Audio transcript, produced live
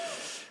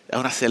Es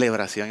una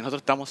celebración. Y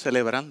nosotros estamos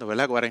celebrando,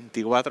 ¿verdad?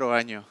 44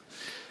 años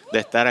de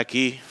estar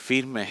aquí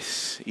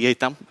firmes. Y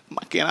estamos,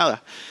 más que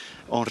nada,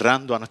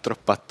 honrando a nuestros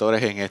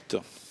pastores en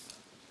esto.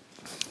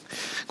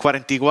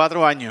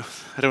 44 años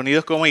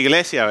reunidos como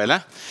iglesia,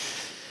 ¿verdad?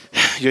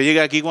 Yo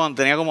llegué aquí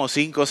cuando tenía como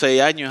 5 o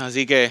 6 años,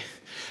 así que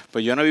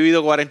pues yo no he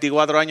vivido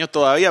 44 años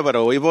todavía,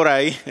 pero voy por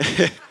ahí.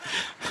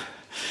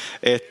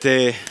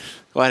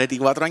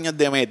 44 años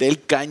de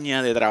meter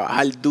caña, de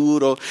trabajar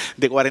duro,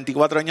 de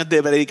 44 años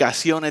de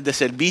predicaciones, de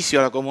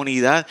servicio a la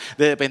comunidad,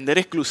 de depender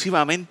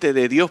exclusivamente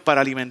de Dios para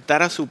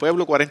alimentar a su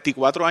pueblo,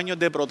 44 años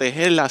de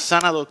proteger la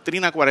sana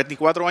doctrina,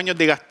 44 años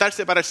de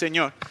gastarse para el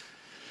Señor.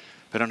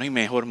 Pero no hay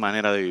mejor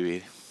manera de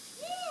vivir.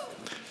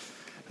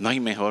 No hay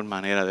mejor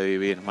manera de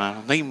vivir,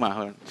 hermano. No hay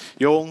mejor.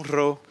 Yo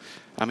honro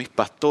a mis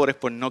pastores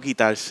por no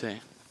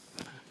quitarse,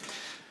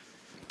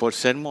 por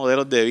ser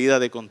modelos de vida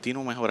de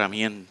continuo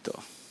mejoramiento,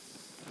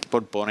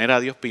 por poner a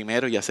Dios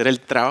primero y hacer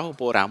el trabajo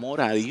por amor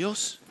a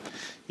Dios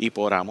y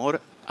por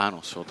amor a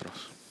nosotros.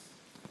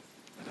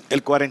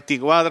 El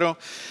 44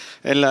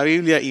 en la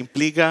Biblia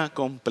implica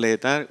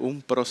completar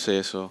un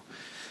proceso,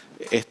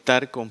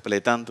 estar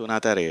completando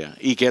una tarea.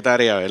 ¿Y qué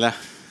tarea, verdad?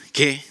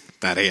 ¿Qué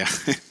tarea?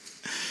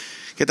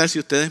 ¿Qué tal si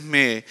ustedes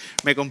me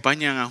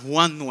acompañan a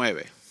Juan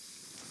 9?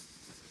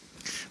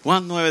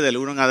 Juan 9 del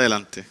 1 en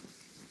adelante.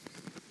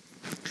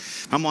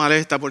 Vamos a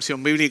leer esta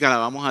porción bíblica, la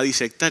vamos a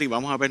disectar y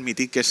vamos a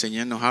permitir que el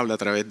Señor nos hable a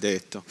través de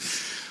esto.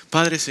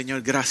 Padre,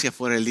 Señor, gracias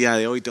por el día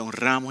de hoy. Te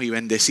honramos y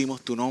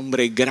bendecimos tu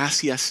nombre.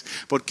 Gracias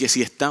porque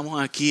si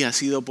estamos aquí ha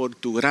sido por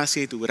tu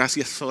gracia y tu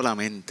gracia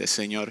solamente,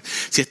 Señor.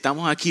 Si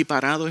estamos aquí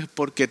parados es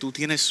porque tú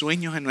tienes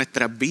sueños en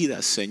nuestras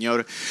vidas,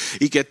 Señor.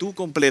 Y que tú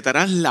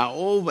completarás la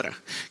obra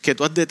que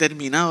tú has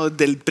determinado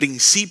desde el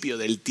principio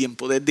del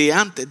tiempo, desde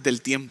antes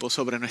del tiempo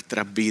sobre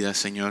nuestras vidas,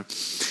 Señor.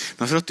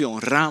 Nosotros te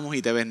honramos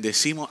y te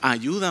bendecimos.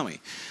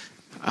 Ayúdame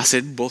a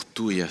ser voz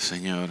tuya,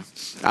 Señor,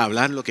 a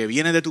hablar lo que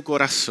viene de tu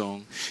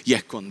corazón y a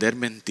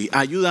esconderme en ti.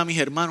 Ayuda a mis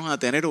hermanos a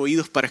tener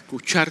oídos para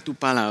escuchar tu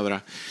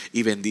palabra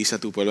y bendice a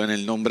tu pueblo en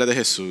el nombre de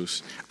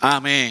Jesús.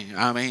 Amén,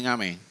 amén,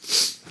 amén.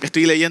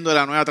 Estoy leyendo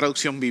la Nueva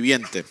Traducción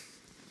Viviente,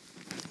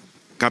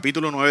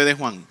 capítulo 9 de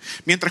Juan.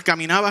 Mientras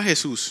caminaba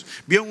Jesús,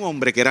 vio a un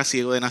hombre que era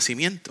ciego de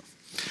nacimiento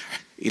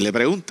y le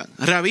preguntan: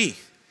 Rabí,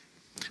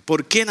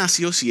 ¿por qué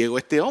nació ciego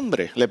este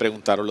hombre? Le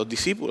preguntaron los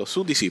discípulos,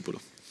 sus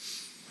discípulos.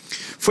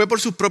 ¿Fue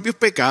por sus propios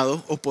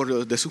pecados o por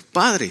los de sus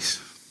padres?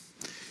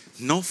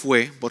 No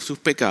fue por sus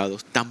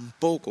pecados,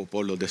 tampoco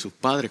por los de sus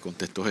padres,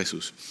 contestó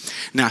Jesús.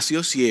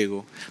 Nació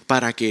ciego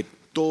para que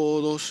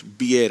todos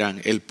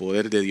vieran el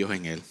poder de Dios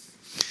en él.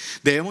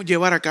 Debemos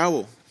llevar a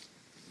cabo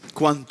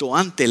cuanto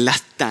antes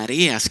las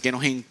tareas que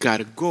nos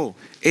encargó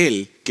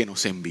Él que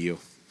nos envió.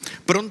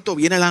 Pronto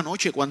viene la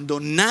noche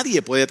cuando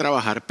nadie puede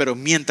trabajar, pero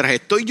mientras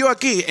estoy yo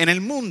aquí en el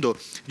mundo,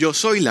 yo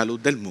soy la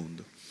luz del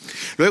mundo.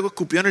 Luego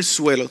escupió en el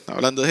suelo,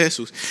 hablando de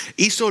Jesús,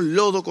 hizo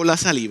lodo con la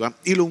saliva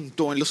y lo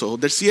untó en los ojos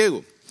del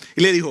ciego.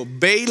 Y le dijo: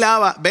 ve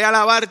a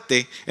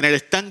lavarte en el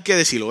estanque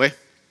de Siloé,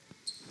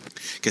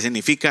 que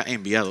significa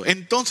enviado.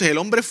 Entonces el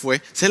hombre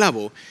fue, se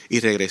lavó y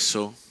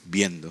regresó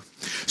viendo.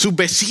 Sus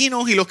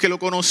vecinos y los que lo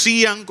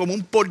conocían como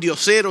un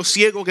pordiosero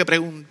ciego que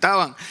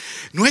preguntaban: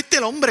 ¿no es este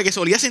el hombre que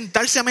solía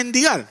sentarse a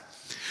mendigar?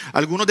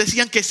 Algunos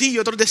decían que sí y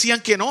otros decían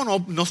que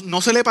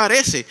no se le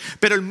parece.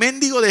 Pero el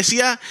mendigo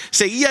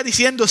seguía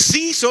diciendo: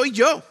 sí, soy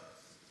yo.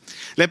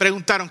 Le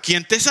preguntaron: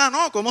 ¿quién te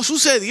sanó? ¿Cómo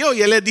sucedió?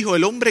 Y él les dijo: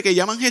 el hombre que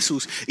llaman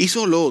Jesús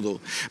hizo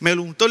lodo, me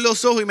lo untó en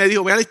los ojos y me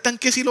dijo: ve al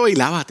estanque Siloé y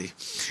lávate.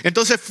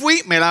 Entonces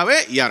fui, me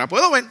lavé y ahora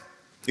puedo ver.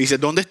 Y dice: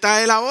 ¿dónde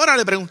está él ahora?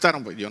 Le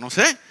preguntaron. Pues yo no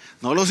sé,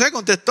 no lo sé,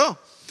 contestó.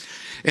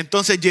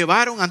 Entonces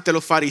llevaron ante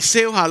los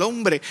fariseos al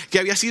hombre que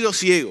había sido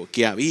ciego,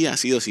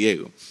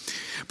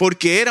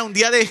 porque era un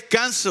día de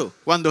descanso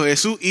cuando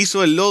Jesús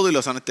hizo el lodo y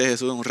lo sanó.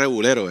 Jesús es un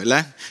rebulero,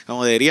 ¿verdad?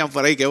 Como dirían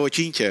por ahí, qué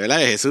bochinche, ¿verdad?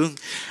 De Jesús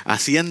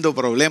haciendo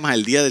problemas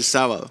el día del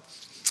sábado.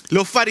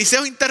 Los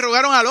fariseos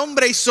interrogaron al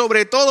hombre y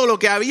sobre todo lo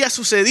que había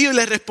sucedido y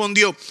le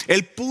respondió: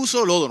 él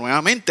puso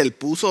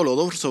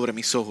lodo sobre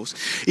mis ojos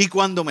y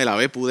cuando me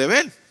lavé pude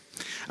ver.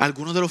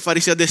 Algunos de los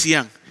fariseos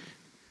decían: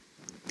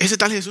 ese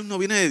tal Jesús no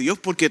viene de Dios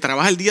porque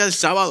trabaja el día del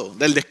sábado,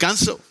 del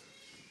descanso.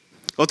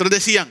 Otros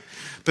decían: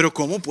 pero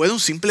 ¿cómo puede un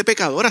simple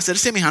pecador hacer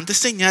semejantes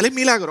señales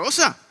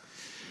milagrosas?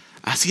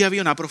 Así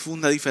había una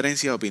profunda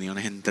diferencia de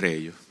opiniones entre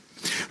ellos.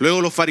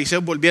 Luego los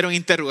fariseos volvieron a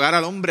interrogar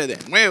al hombre de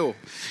nuevo,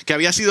 que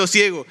había sido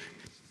ciego.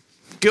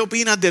 ¿Qué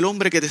opinas del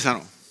hombre que te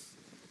sanó?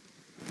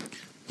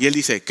 Y él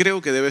dice: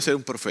 creo que debe ser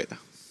un profeta.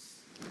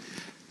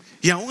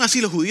 Y aún así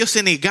los judíos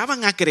se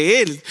negaban a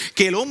creer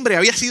que el hombre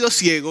había sido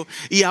ciego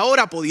y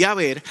ahora podía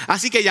ver.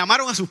 Así que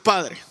llamaron a sus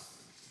padres.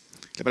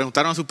 Le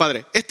preguntaron a sus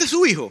padres: ¿este es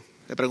su hijo?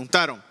 Le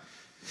preguntaron: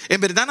 ¿en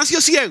verdad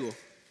nació ciego?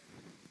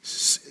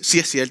 Sí,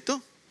 es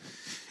cierto.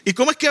 ¿Y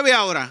cómo es que ve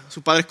ahora?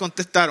 Sus padres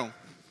contestaron: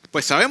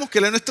 pues sabemos que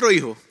él es nuestro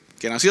hijo,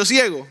 que nació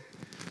ciego,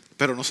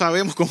 pero no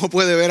sabemos cómo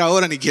puede ver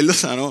ahora ni quién lo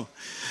sanó.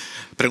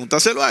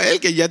 Pregúntaselo a él,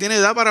 que ya tiene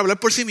edad para hablar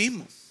por sí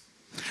mismo.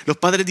 Los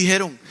padres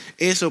dijeron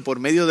eso por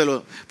medio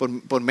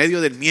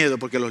del miedo,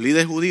 porque los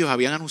líderes judíos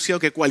habían anunciado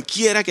que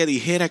cualquiera que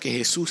dijera que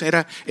Jesús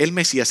era el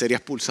Mesías sería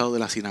expulsado de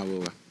la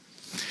sinagoga.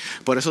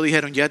 Por eso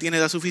dijeron, ya tiene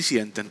edad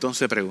suficiente,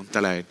 entonces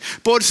pregúntale a él.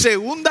 Por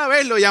segunda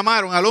vez lo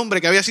llamaron al hombre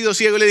que había sido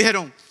ciego y le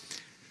dijeron,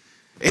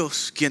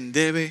 Dios, quien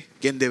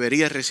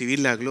debería recibir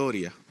la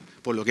gloria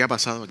por lo que ha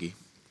pasado aquí.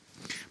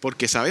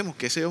 Porque sabemos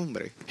que ese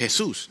hombre,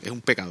 Jesús, es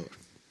un pecador.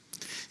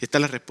 Esta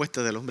es la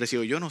respuesta del hombre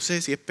ciego. Yo no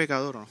sé si es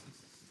pecador o no.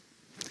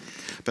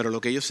 Pero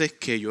lo que yo sé es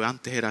que yo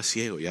antes era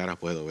ciego y ahora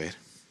puedo ver.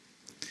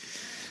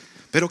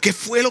 ¿Pero qué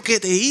fue lo que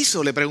te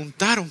hizo? Le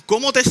preguntaron.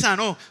 ¿Cómo te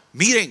sanó?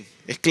 Miren,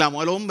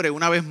 exclamó el hombre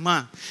una vez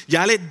más.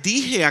 Ya les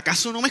dije,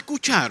 ¿acaso no me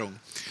escucharon?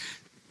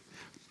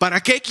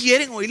 ¿Para qué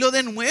quieren oírlo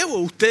de nuevo?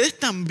 Ustedes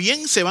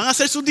también se van a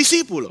hacer sus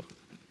discípulos.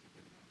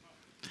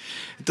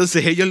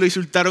 Entonces ellos lo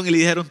insultaron y le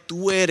dijeron,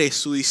 tú eres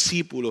su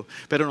discípulo,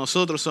 pero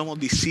nosotros somos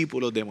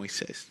discípulos de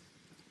Moisés.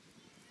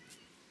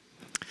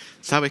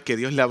 Sabes que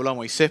Dios le habló a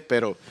Moisés,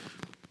 pero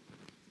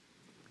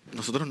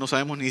nosotros no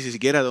sabemos ni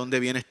siquiera de dónde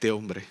viene este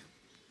hombre.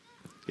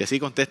 Y así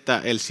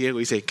contesta el ciego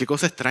y dice, qué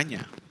cosa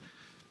extraña.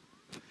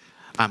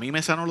 A mí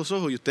me sanó los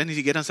ojos y usted ni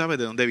siquiera sabe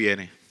de dónde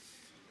viene.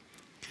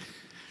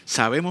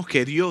 Sabemos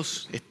que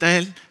Dios, esta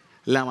es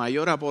la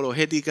mayor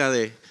apologética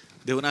de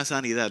una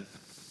sanidad.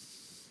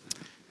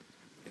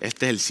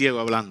 Este es el ciego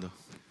hablando.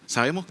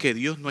 Sabemos que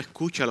Dios no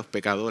escucha a los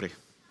pecadores,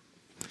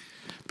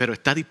 pero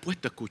está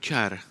dispuesto a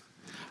escuchar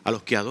a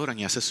los que adoran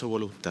y hacen su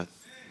voluntad.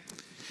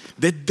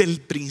 Desde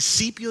el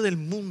principio del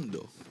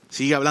mundo,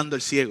 sigue hablando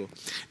el ciego,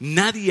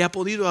 nadie ha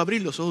podido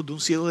abrir los ojos de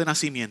un ciego de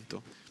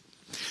nacimiento.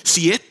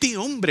 Si este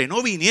hombre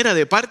no viniera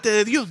de parte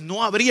de Dios,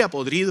 no habría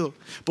podido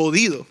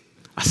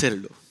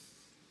hacerlo.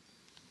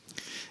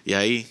 Y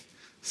ahí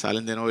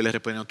salen de nuevo y le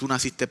respondieron, tú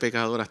naciste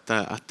pecador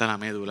hasta la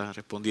médula.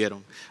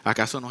 Respondieron,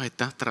 ¿acaso nos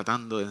estás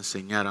tratando de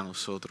enseñar a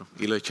nosotros?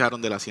 Y lo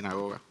echaron de la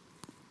sinagoga.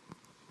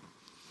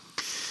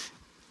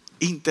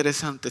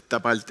 Interesante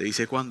esta parte.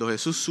 Dice, cuando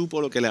Jesús supo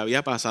lo que le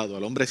había pasado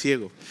al hombre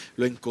ciego,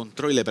 lo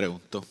encontró y le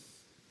preguntó.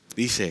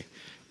 Dice,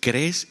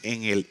 ¿crees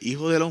en el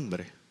Hijo del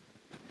Hombre?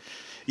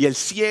 Y el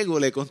ciego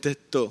le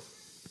contestó,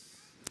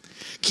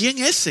 ¿quién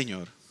es,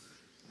 Señor?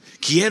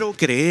 Quiero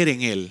creer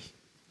en Él.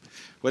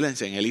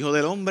 Acuérdense, en el Hijo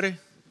del Hombre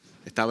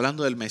está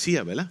hablando del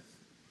Mesías, ¿verdad?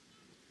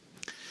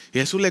 Y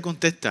Jesús le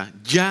contesta,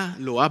 ya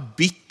lo has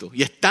visto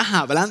y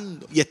está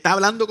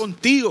hablando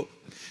contigo.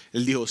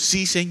 Él dijo,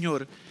 sí,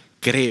 Señor,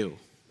 creo.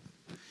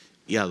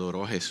 Y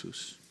adoró a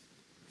Jesús.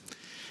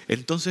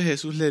 Entonces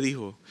Jesús le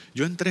dijo,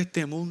 yo entré a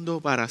este mundo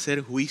para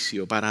hacer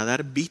juicio, para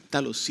dar vista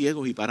a los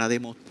ciegos y para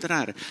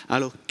demostrar a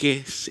los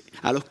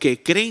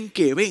que creen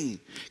que ven,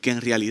 que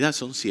en realidad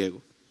son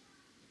ciegos.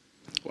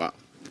 Wow.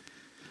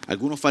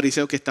 Algunos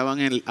fariseos que estaban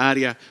en el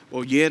área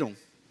oyeron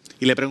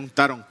y le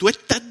preguntaron, ¿tú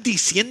estás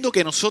diciendo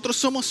que nosotros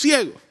somos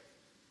ciegos?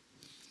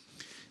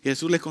 Y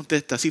Jesús les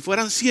contesta, si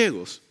fueran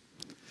ciegos,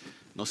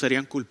 no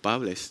serían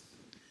culpables.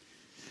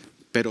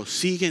 Pero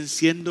siguen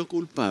siendo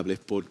culpables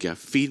porque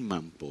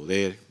afirman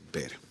poder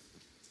ver.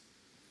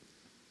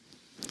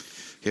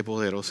 Qué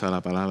poderosa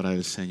la palabra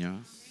del Señor.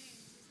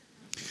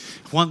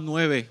 Juan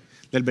 9,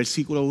 del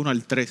versículo 1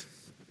 al 3.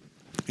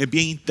 Es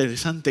bien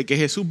interesante que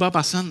Jesús va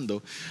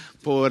pasando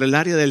por el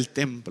área del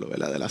templo,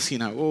 ¿verdad? De la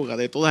sinagoga,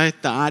 de toda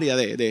esta área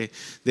de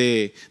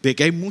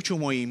que hay mucho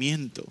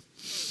movimiento.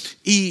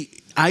 Y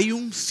hay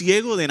un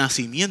ciego de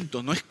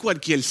nacimiento, no es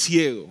cualquier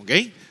ciego, ¿ok?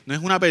 No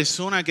es una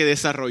persona que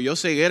desarrolló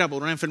ceguera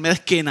por una enfermedad,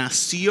 es que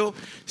nació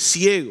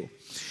ciego.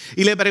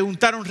 Y le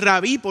preguntaron,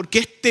 Rabí, ¿por qué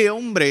este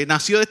hombre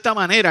nació de esta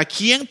manera?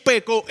 ¿Quién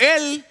pecó,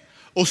 él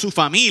o su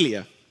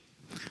familia?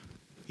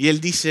 Y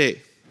él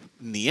dice,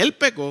 ni él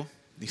pecó,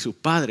 ni sus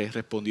padres,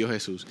 respondió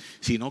Jesús,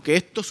 sino que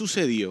esto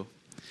sucedió.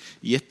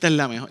 Y esta es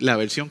la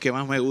versión que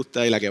más me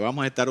gusta y la que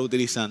vamos a estar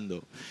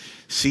utilizando.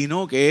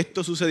 Sino que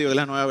esto sucedió, es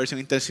la nueva versión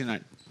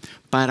internacional,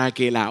 para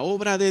que la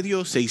obra de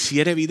Dios se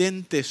hiciera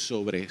evidente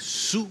sobre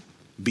su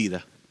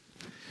vida,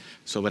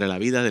 sobre la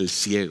vida del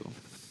ciego.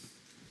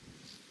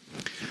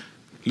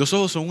 Los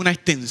ojos son una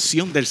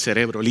extensión del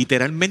cerebro,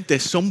 literalmente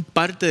son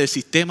parte del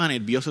sistema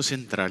nervioso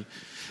central.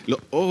 Los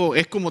ojos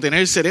es como tener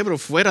el cerebro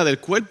fuera del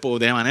cuerpo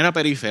de manera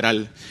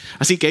periferal.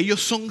 Así que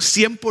ellos son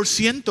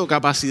 100%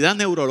 capacidad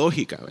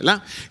neurológica,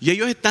 ¿verdad? Y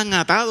ellos están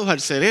atados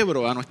al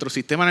cerebro, a nuestro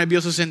sistema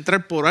nervioso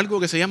central, por algo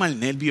que se llama el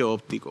nervio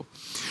óptico.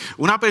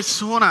 Una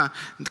persona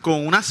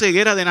con una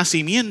ceguera de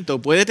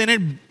nacimiento puede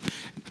tener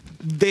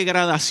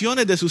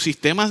degradaciones de su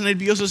sistema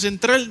nervioso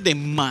central de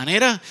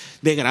manera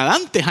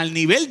degradantes, al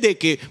nivel de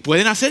que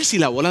pueden hacer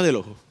sin la bola del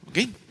ojo, ¿ok?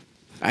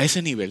 A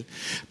ese nivel.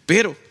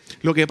 Pero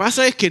lo que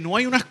pasa es que no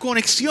hay unas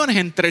conexiones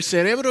entre el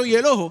cerebro y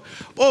el ojo,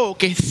 o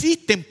que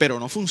existen pero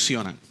no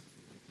funcionan.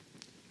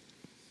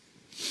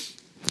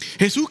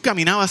 Jesús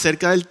caminaba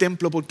cerca del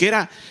templo porque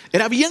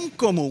era bien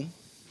común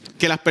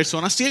que las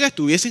personas ciegas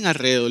estuviesen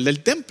alrededor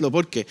del templo,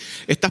 porque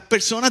estas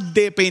personas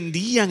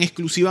dependían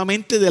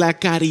exclusivamente de la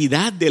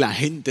caridad de la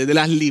gente, de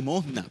las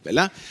limosnas,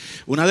 ¿verdad?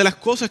 Una de las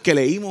cosas que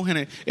leímos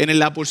en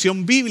la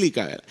porción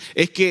bíblica, ¿verdad?,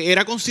 es que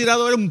era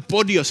considerado un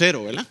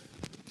pordiosero, ¿verdad?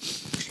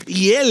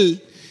 Y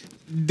él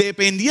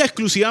dependía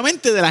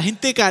exclusivamente de la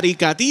gente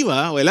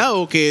caritativa, ¿verdad?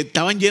 O que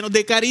estaban llenos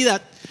de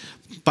caridad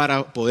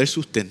para poder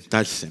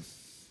sustentarse.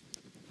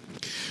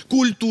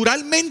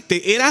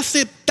 Culturalmente era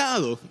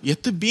aceptado, y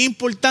esto es bien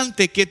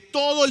importante, que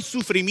todo el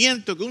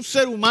sufrimiento que un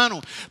ser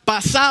humano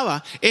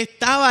pasaba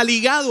estaba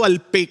ligado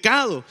al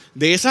pecado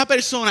de esa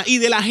persona y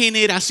de la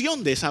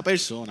generación de esa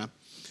persona.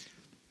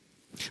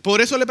 Por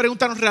eso le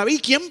preguntaron, Rabí,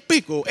 ¿quién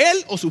pecó,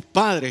 él o sus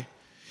padres?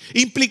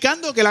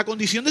 Implicando que la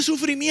condición de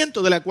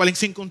sufrimiento de la cual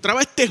se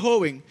encontraba este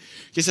joven,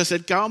 que se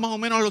acercaba más o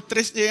menos a los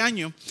 13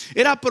 años,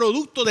 era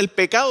producto del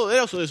pecado de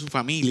él o de su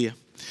familia.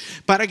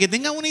 Para que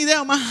tengan una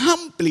idea más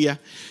amplia,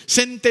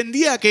 se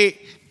entendía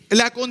que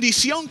la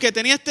condición que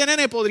tenía este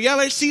nene podría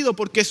haber sido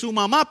porque su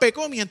mamá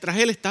pecó mientras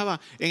él estaba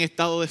en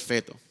estado de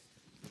feto.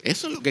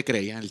 Eso es lo que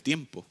creían en el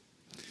tiempo.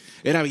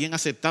 Era bien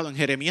aceptado. En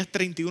Jeremías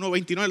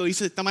 31:29 lo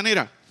dice de esta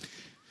manera.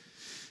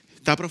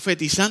 Está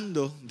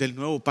profetizando del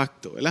nuevo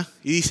pacto, ¿verdad?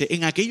 Y dice,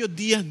 en aquellos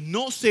días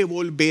no se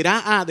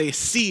volverá a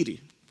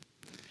decir,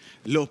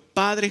 los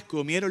padres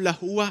comieron las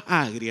uvas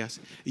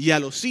agrias y a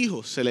los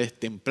hijos se les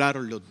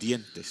templaron los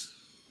dientes.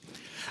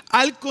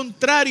 Al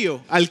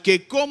contrario, al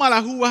que coma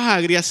las uvas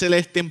agrias se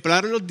les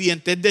templaron los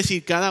dientes, es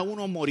decir, cada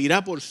uno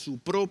morirá por su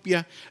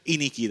propia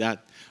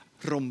iniquidad,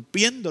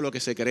 rompiendo lo que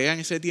se creía en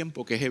ese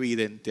tiempo, que es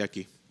evidente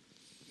aquí.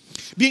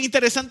 Bien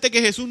interesante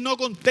que Jesús no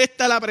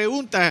contesta la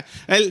pregunta,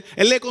 él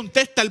le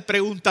contesta al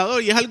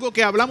preguntador, y es algo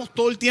que hablamos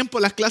todo el tiempo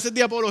en las clases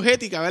de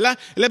apologética, ¿verdad?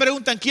 Le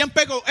preguntan, ¿quién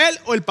pecó, él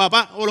o el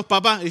papá o los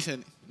papás? Y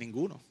dicen,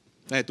 ninguno.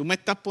 O sea, tú me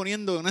estás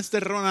poniendo una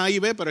encerrona ahí,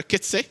 pero es que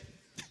sé.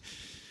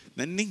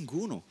 No es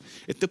ninguno.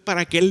 Esto es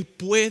para que él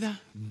pueda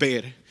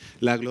ver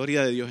la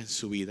gloria de Dios en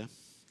su vida.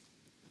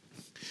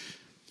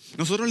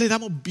 Nosotros le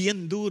damos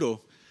bien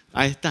duro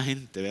a esta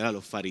gente, ¿verdad?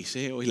 Los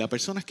fariseos y las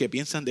personas que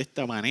piensan de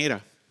esta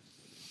manera.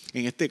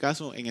 En este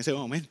caso, en ese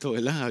momento,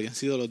 ¿verdad? Habían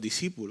sido los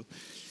discípulos.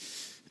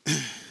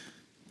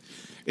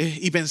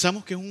 Y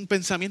pensamos que es un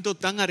pensamiento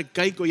tan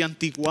arcaico y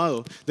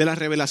anticuado de la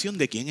revelación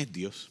de quién es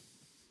Dios.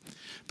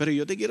 Pero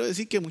yo te quiero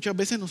decir que muchas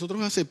veces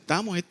nosotros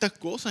aceptamos estas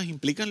cosas,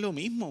 implican lo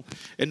mismo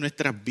en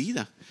nuestras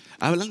vidas.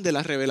 Hablan de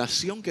la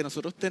revelación que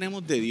nosotros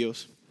tenemos de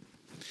Dios.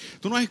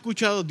 ¿Tú no has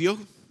escuchado Dios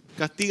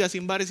castiga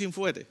sin vara y sin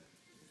fuete?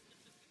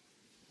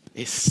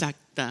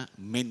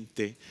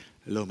 Exactamente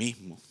lo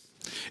mismo.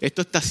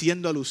 Esto está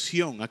haciendo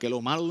alusión a que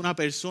lo malo de una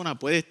persona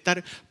puede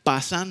estar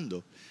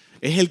pasando.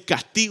 Es el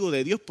castigo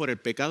de Dios por el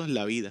pecado en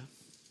la vida.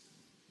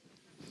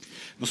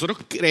 Nosotros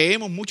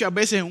creemos muchas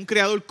veces en un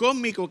creador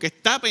cósmico que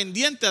está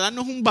pendiente a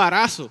darnos un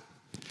varazo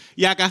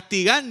y a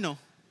castigarnos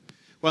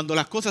cuando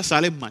las cosas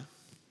salen mal.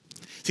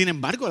 Sin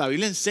embargo, la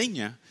Biblia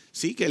enseña,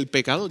 sí, que el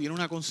pecado tiene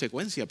una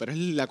consecuencia, pero es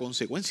la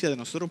consecuencia de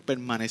nosotros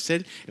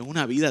permanecer en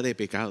una vida de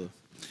pecado.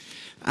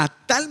 A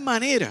tal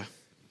manera,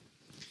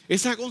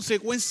 esa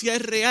consecuencia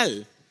es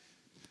real,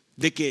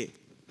 de que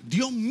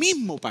Dios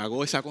mismo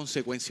pagó esa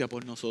consecuencia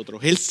por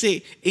nosotros. Él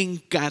se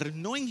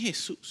encarnó en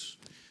Jesús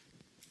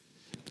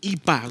y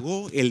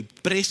pagó el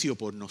precio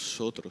por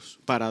nosotros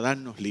para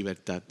darnos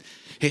libertad.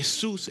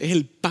 Jesús es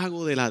el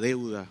pago de la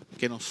deuda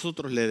que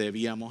nosotros le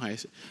debíamos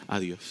a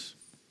Dios.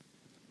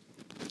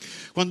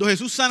 Cuando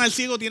Jesús sana al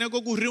ciego, tiene que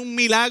ocurrir un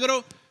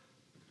milagro,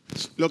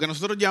 lo que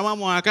nosotros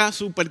llamamos acá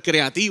súper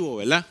creativo,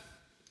 ¿verdad?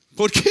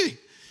 ¿Por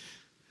qué?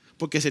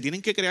 Porque se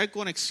tienen que crear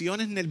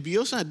conexiones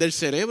nerviosas del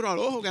cerebro al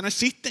ojo que no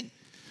existen.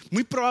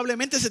 Muy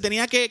probablemente se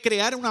tenía que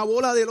crear una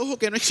bola del ojo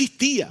que no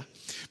existía.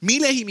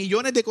 Miles y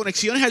millones de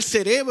conexiones al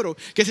cerebro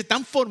que se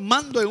están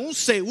formando en un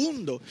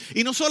segundo.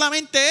 Y no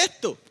solamente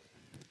esto,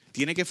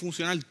 tiene que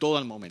funcionar todo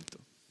al momento.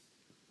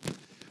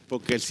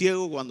 Porque el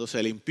ciego cuando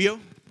se limpió,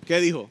 ¿qué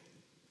dijo?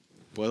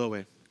 Puedo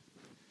ver.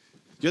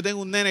 Yo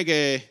tengo un nene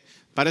que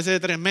parece de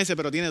 3 meses,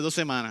 pero tiene 2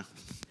 semanas.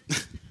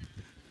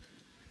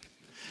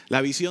 La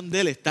visión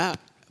de él está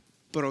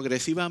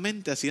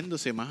progresivamente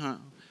haciéndose más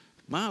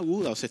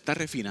aguda o se está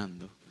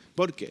refinando.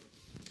 ¿Por qué?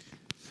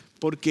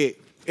 Porque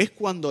es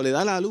cuando le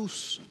da la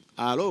luz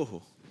al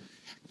ojo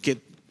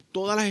que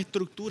todas las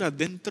estructuras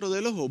dentro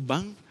del ojo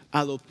van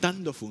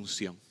adoptando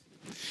función.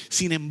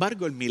 Sin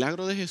embargo, el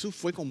milagro de Jesús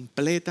fue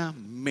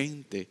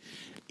completamente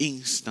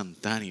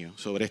instantáneo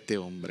sobre este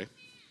hombre.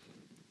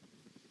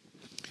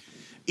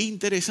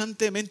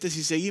 Interesantemente,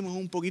 si seguimos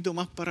un poquito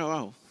más para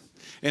abajo,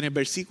 en el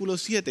versículo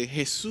 7,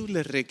 Jesús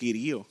le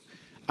requirió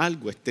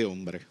algo a este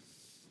hombre.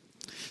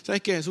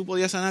 ¿Sabes qué? Jesús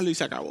podía sanarlo y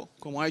se acabó,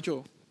 como ha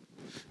hecho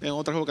en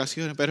otras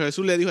ocasiones. Pero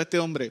Jesús le dijo a este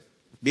hombre,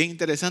 bien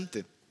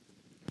interesante,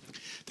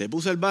 te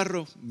puse el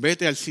barro,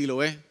 vete al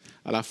Siloé,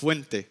 a la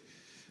fuente,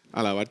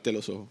 a lavarte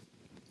los ojos.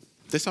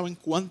 ¿Ustedes saben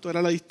cuánto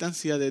era la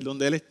distancia de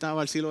donde él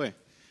estaba al Siloé?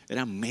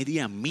 Era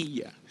media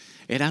milla,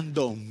 eran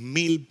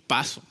 2000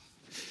 pasos.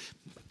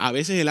 A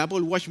veces el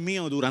Apple Watch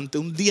mío durante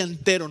un día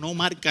entero no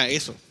marca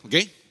eso, ¿ok?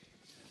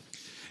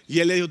 Y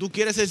él le dijo, ¿tú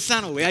quieres ser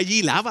sano? Ve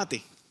allí,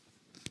 lávate.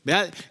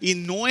 Y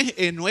no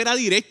era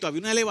directo,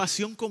 había una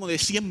elevación como de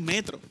 100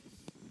 metros.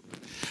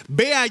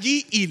 Ve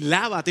allí y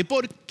lávate.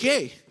 ¿Por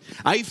qué?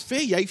 Hay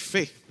fe y hay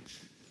fe.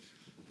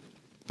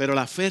 Pero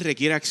la fe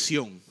requiere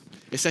acción.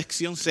 Esa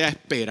acción sea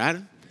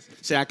esperar,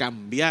 sea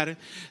cambiar,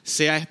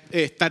 sea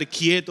estar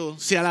quieto,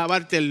 sea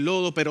lavarte el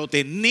lodo, pero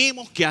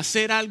tenemos que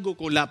hacer algo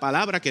con la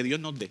palabra que Dios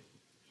nos dé.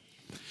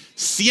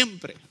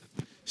 Siempre,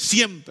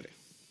 siempre.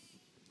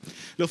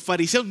 Los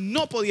fariseos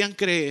no podían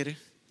creer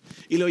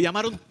y lo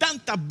llamaron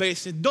tantas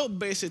veces, 2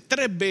 veces,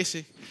 3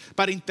 veces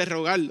para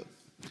interrogarlo,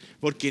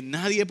 porque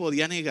nadie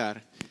podía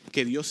negar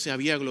que Dios se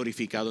había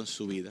glorificado en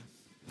su vida.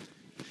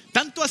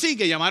 Tanto así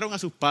que llamaron a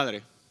sus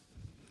padres.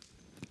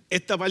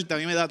 Esta parte a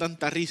mí me da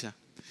tanta risa.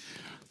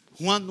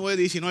 Juan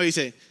 9:19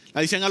 dice,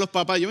 la dicen a los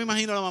papás, yo me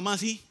imagino a la mamá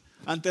así,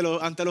 ante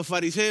los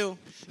fariseos,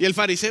 y el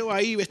fariseo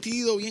ahí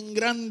vestido bien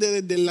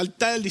grande desde el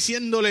altar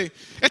diciéndole,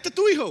 ¿este es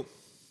tu hijo?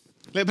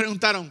 Le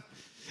preguntaron,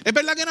 ¿es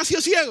verdad que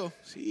nació ciego?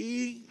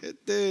 Sí,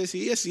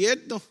 sí, es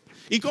cierto.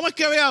 ¿Y cómo es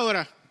que ve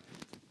ahora?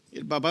 Y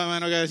el papá me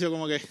imagino que decía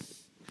como que,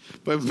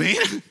 pues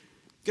mira,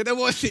 ¿qué te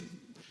puedo decir?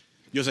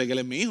 Yo sé que él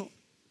es mi hijo.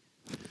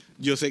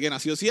 Yo sé que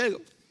nació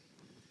ciego.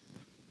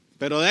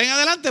 Pero de ahí en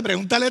adelante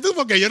pregúntale tú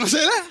porque yo no sé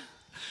nada.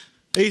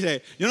 Le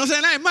dice, yo no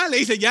sé nada. Es más, le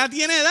dice, ya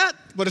tiene edad.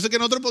 Por eso es que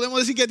nosotros podemos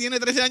decir que tiene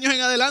 13 años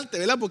en adelante,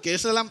 ¿verdad? Porque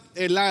esa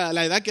es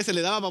la edad que se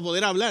le daba para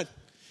poder hablar.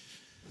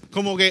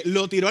 Como que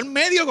lo tiró al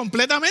medio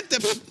completamente.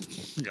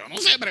 Yo no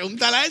sé,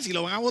 pregúntale a él. Si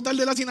lo van a votar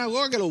de la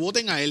sinagoga, que lo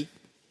voten a él.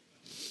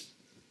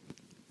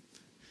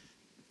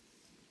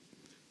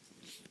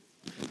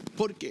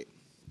 Porque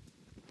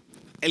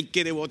el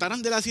que le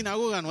votaran de la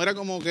sinagoga no era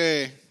como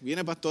que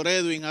viene Pastor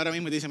Edwin ahora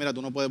mismo y te dice, mira,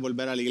 tú no puedes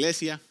volver a la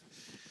iglesia,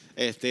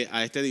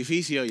 a este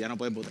edificio, ya no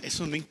puedes votar.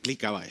 Eso no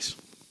implicaba eso.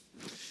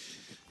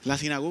 La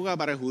sinagoga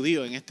para el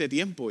judío en este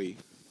tiempo, y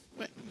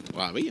bueno,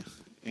 todavía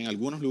en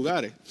algunos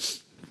lugares,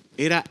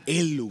 era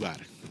el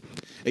lugar.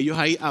 Ellos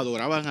ahí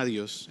adoraban a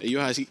Dios,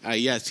 ellos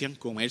ahí hacían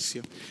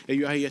comercio,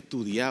 ellos ahí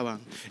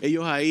estudiaban,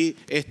 ellos ahí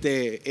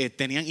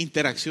tenían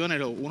interacciones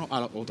los unos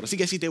a los otros. Así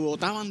que si te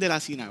botaban de la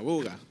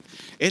sinagoga,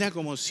 era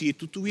como si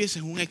tú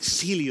tuvieses un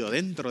exilio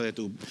dentro de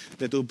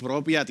tu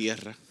propia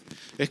tierra.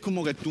 Es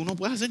como que tú no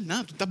puedes hacer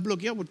nada, tú estás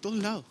bloqueado por todos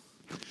lados.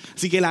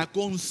 Así que la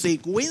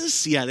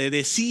consecuencia de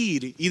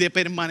decir y de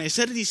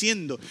permanecer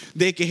diciendo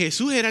de que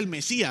Jesús era el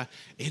Mesías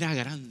era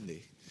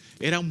grande,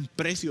 era un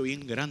precio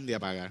bien grande a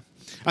pagar.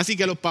 Así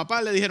que los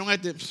papás le dijeron a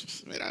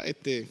mira,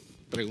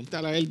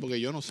 pregúntale a él porque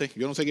yo no sé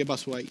qué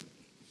pasó ahí.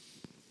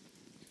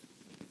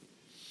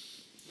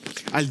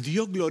 Al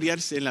Dios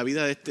gloriarse en la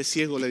vida de este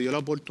ciego, le dio la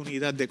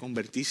oportunidad de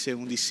convertirse en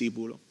un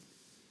discípulo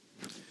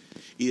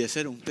y de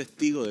ser un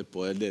testigo del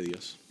poder de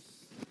Dios.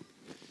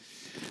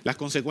 Las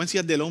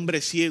consecuencias del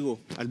hombre ciego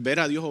al ver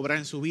a Dios obrar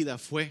en su vida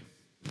fue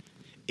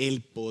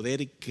el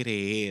poder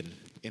creer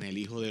en el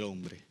Hijo del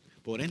Hombre,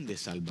 por ende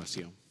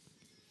salvación.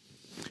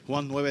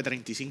 Juan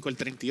 9:35 al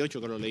 38,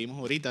 que lo leímos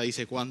ahorita,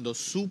 dice, cuando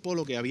supo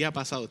lo que había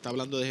pasado, está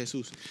hablando de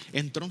Jesús,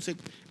 entonces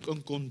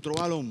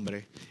encontró al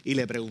hombre y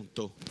le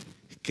preguntó,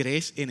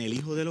 ¿crees en el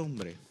Hijo del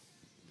Hombre?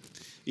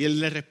 Y él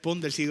le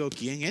responde, el ciego,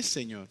 ¿quién es,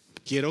 Señor?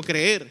 Quiero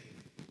creer.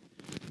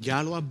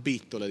 Ya lo has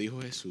visto, le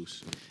dijo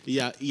Jesús,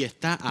 y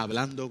está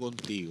hablando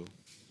contigo.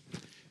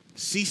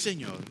 Sí,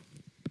 Señor,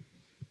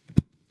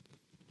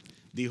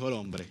 dijo el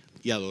hombre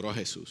y adoró a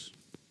Jesús.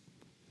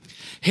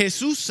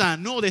 Jesús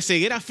sanó de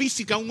ceguera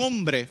física a un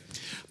hombre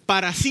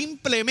para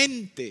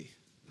simplemente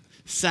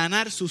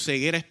sanar su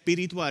ceguera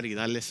espiritual y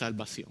darle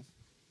salvación.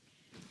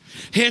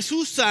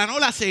 Jesús sanó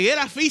la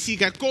ceguera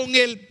física con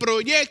el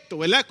proyecto,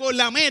 ¿verdad? Con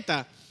la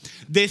meta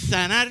de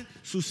sanar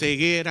su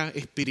ceguera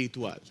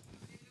espiritual.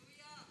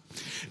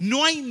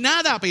 No hay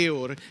nada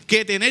peor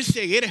que tener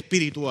ceguera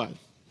espiritual.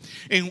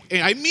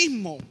 Ahí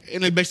mismo,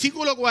 en el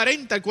versículo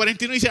 40, el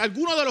 41, dice,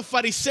 algunos de los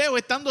fariseos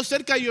estando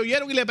cerca y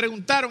oyeron y le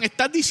preguntaron,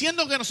 ¿estás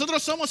diciendo que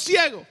nosotros somos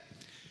ciegos?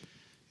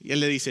 Y él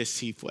le dice,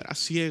 si fueras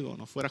ciego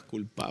no fueras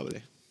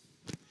culpable.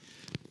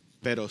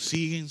 Pero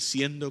siguen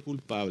siendo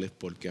culpables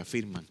porque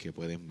afirman que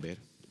pueden ver.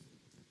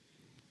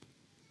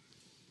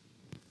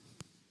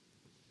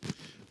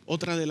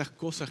 Otra de las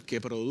cosas que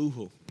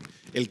produjo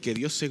el que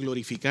Dios se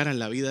glorificara en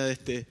la vida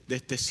de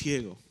este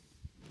ciego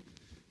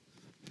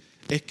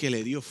es que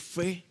le dio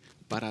fe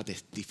para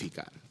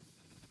testificar.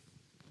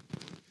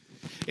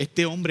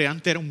 Este hombre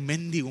antes era un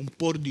mendigo, un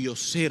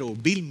pordiosero,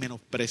 vil,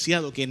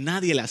 menospreciado, que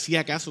nadie le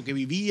hacía caso, que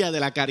vivía de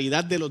la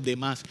caridad de los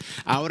demás.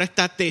 Ahora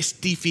está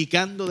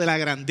testificando de la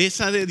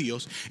grandeza de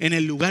Dios en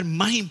el lugar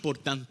más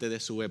importante de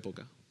su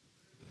época.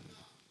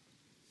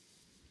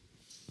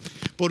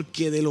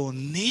 Porque de lo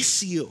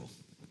necio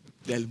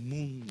del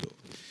mundo,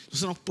 no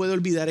se nos puede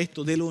olvidar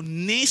esto, de lo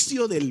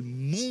necio del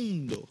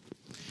mundo,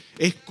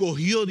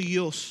 escogió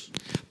Dios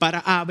para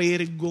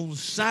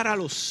avergonzar a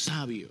los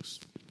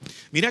sabios.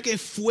 Mira qué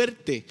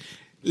fuerte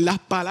las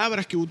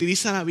palabras que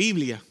utiliza la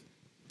Biblia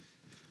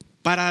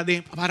para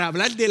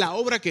hablar de la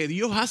obra que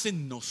Dios hace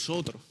en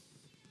nosotros.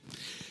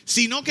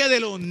 Sino que de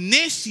lo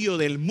necio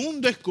del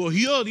mundo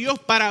escogió Dios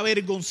para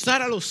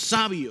avergonzar a los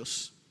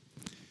sabios.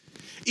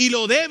 Y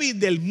lo débil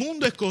del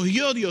mundo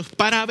escogió Dios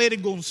para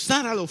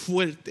avergonzar a lo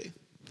fuerte.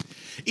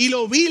 Y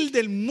lo vil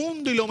del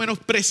mundo y lo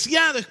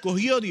menospreciado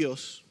escogió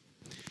Dios.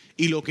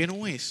 Y lo que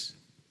no es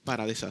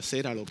para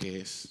deshacer a lo que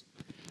es,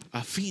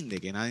 a fin de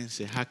que nadie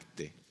se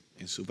jacte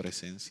en su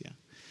presencia.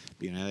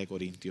 Primera de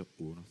Corintios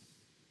 1.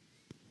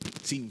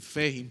 Sin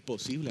fe es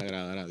imposible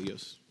agradar a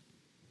Dios.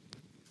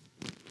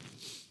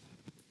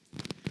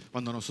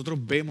 Cuando nosotros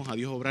vemos a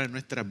Dios obrar en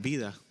nuestras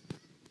vidas,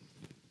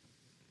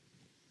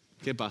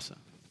 ¿qué pasa?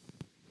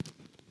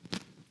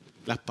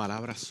 Las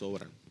palabras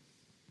sobran.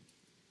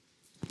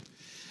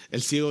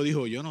 El ciego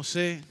dijo, yo no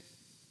sé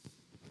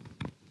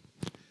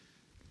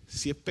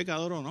si es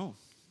pecador o no.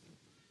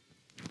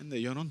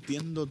 Yo no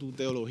entiendo tu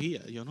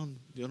teología.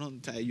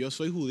 Yo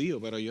soy judío,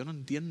 pero yo no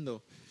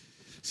entiendo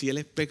si él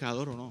es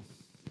pecador o no.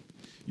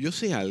 Yo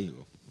sé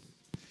algo.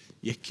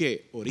 Y es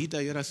que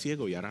ahorita yo era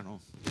ciego y ahora no.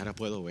 Y ahora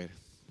puedo ver.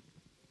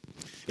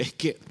 Es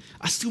que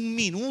hace un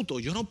minuto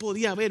yo no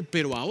podía ver,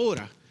 pero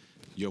ahora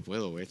yo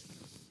puedo ver.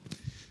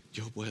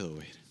 Yo puedo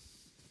ver.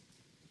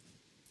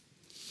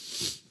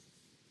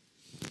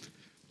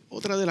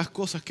 Otra de las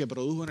cosas que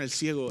produjo en el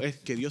ciego es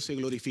que Dios se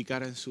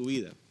glorificara en su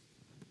vida.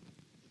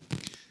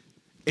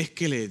 Es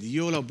que le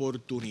dio la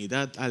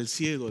oportunidad al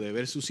ciego de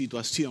ver su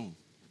situación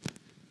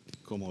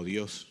como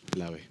Dios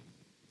la ve.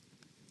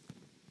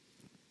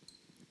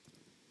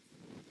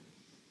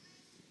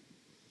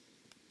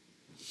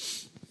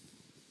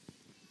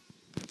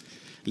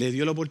 Le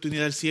dio la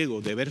oportunidad al ciego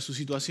de ver su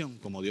situación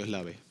como Dios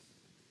la ve.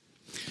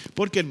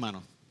 Porque,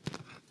 hermano,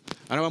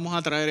 ahora vamos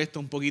a traer esto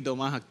un poquito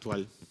más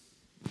actual.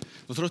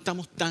 Nosotros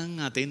estamos tan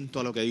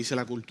atentos a lo que dice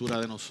la cultura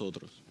de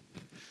nosotros,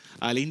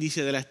 al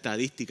índice de la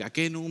estadística,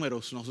 qué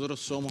números nosotros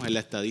somos en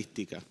la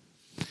estadística,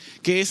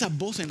 que esas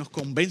voces nos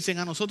convencen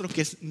a nosotros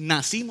que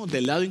nacimos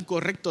del lado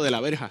incorrecto de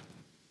la verja.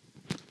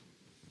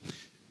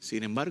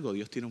 Sin embargo,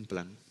 Dios tiene un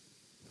plan.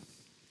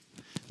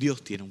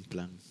 Dios tiene un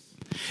plan.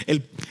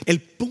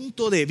 El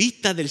punto de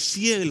vista del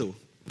cielo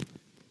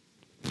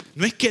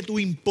no es que tu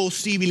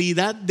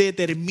imposibilidad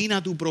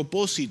determina tu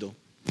propósito,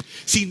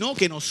 sino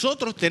que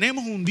nosotros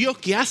tenemos un Dios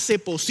que hace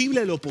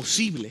posible lo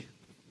posible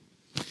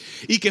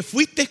y que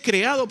fuiste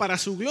creado para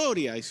su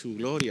gloria y su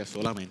gloria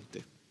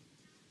solamente.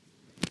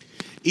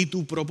 Y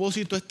tu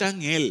propósito está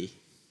en Él,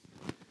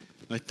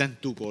 no está en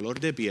tu color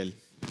de piel,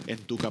 en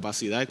tu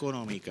capacidad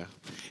económica,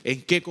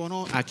 en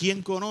a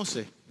quién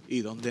conoces y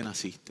dónde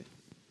naciste.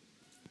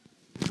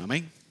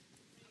 Amén.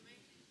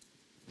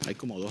 Hay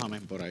como 2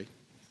 amén por ahí.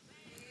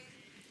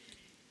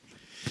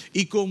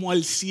 Y como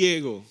al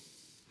ciego,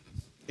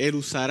 Él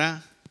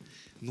usará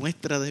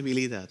nuestra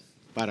debilidad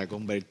para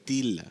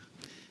convertirla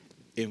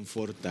en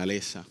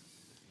fortaleza.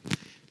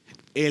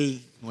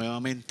 Él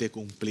nuevamente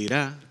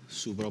cumplirá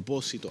su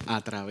propósito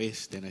a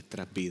través de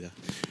nuestras vidas.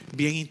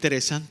 Bien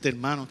interesante,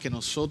 hermanos, que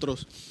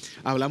nosotros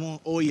hablamos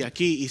hoy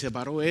aquí y se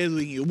paró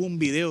Edwin y hubo un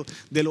video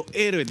de los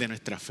héroes de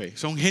nuestra fe.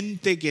 Son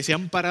gente que se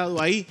han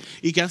parado ahí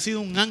y que han sido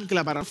un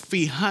ancla para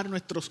fijar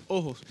nuestros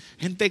ojos.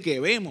 Gente que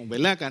vemos,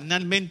 ¿verdad?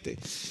 Carnalmente.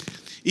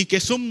 Y que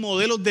son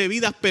modelos de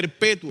vidas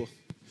perpetuos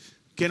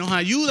que nos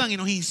ayudan y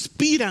nos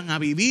inspiran a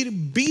vivir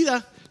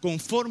vidas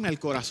conforme al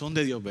corazón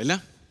de Dios,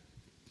 ¿verdad?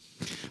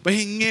 Pues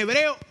en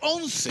Hebreos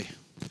 11,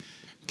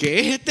 que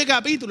es este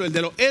capítulo, el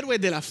de los héroes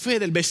de la fe,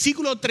 del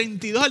versículo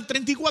 32 al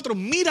 34,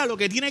 mira lo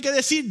que tiene que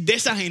decir de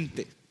esa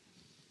gente.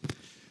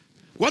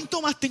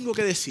 ¿Cuánto más tengo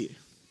que decir?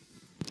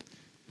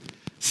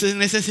 Se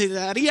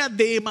necesitaría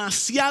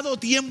demasiado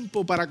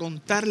tiempo para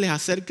contarles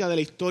acerca de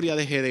la historia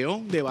de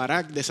Gedeón, de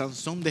Barak, de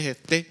Sansón, de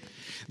Jefté,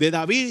 de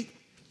David,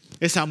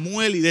 de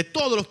Samuel y de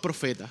todos los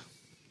profetas.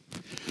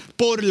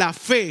 Por la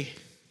fe,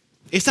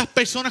 esas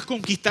personas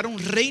conquistaron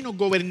reinos,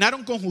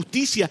 gobernaron con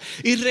justicia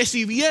y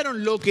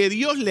recibieron lo que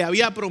Dios le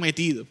había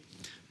prometido.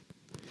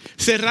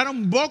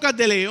 Cerraron bocas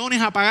de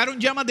leones, apagaron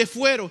llamas de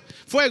fuego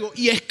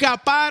y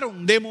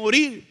escaparon de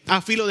morir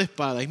a filo de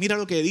espada. Y mira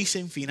lo que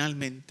dicen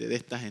finalmente de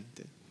esta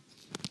gente.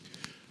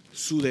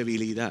 Su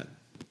debilidad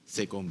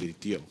se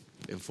convirtió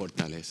en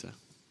fortaleza.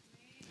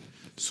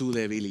 Su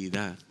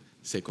debilidad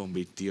se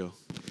convirtió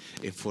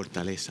en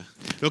fortaleza.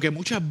 Lo que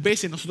muchas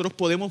veces nosotros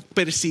podemos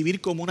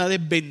percibir como una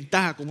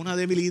desventaja, como una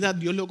debilidad,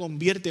 Dios lo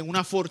convierte en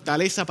una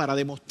fortaleza para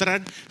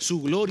demostrar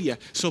su gloria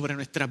sobre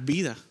nuestras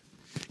vidas.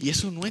 Y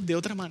eso no es de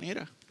otra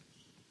manera.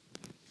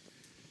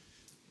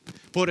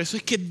 Por eso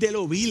es que es de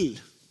lo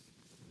vil.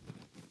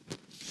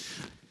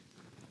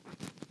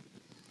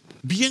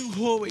 Bien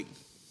joven,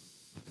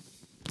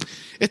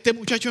 este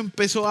muchacho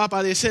empezó a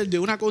padecer de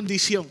una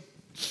condición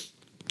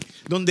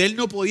donde él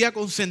no podía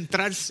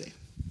concentrarse.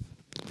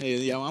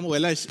 Llamamos,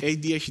 ¿verdad?, el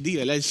ADHD,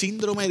 ¿verdad?, el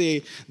síndrome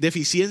de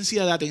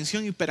deficiencia de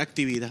atención y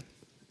hiperactividad.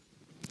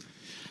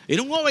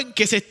 Era un joven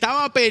que se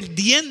estaba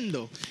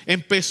perdiendo.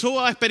 Empezó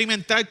a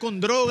experimentar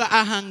con droga,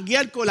 a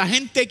janguear con la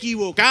gente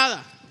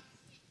equivocada.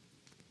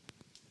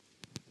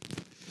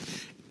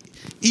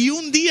 Y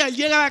un día él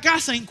llega a la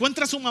casa,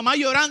 encuentra a su mamá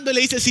llorando y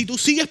le dice: si tú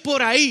sigues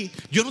por ahí,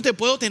 yo no te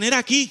puedo tener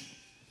aquí,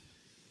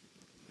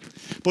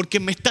 porque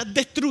me estás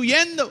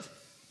destruyendo.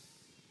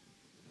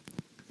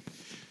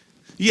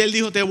 Y él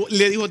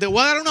le dijo, te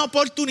voy a dar una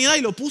oportunidad,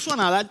 y lo puso a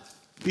nadar.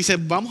 Dice,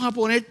 vamos a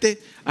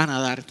ponerte a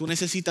nadar, tú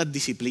necesitas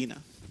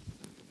disciplina.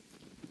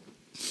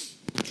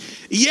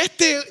 Y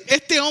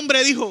este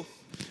hombre dijo,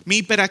 mi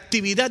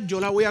hiperactividad yo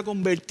la voy a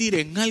convertir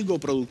en algo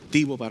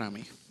productivo para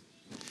mí.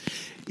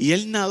 Y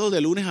él nadó de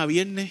lunes a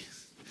viernes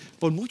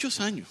por muchos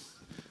años.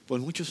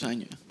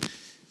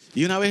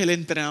 Y una vez el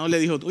entrenador le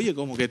dijo, oye,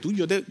 como que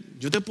yo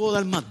te puedo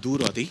dar más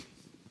duro a ti.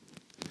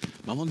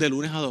 Vamos de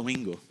lunes a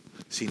domingo,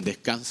 sin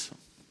descanso.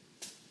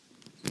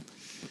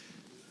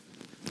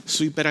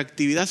 Su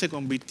hiperactividad se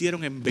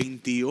convirtieron en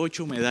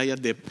 28 medallas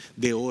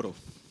de oro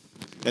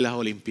en las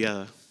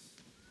Olimpiadas.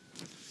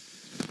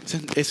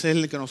 Ese es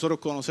el que nosotros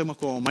conocemos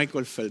como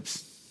Michael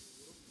Phelps.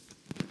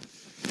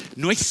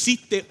 No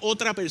existe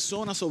otra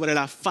persona sobre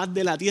la faz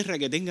de la tierra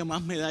que tenga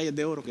más medallas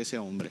de oro que ese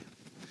hombre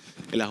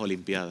en las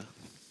Olimpiadas.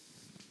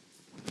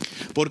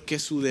 Porque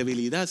su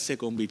debilidad se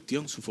convirtió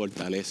en su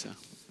fortaleza.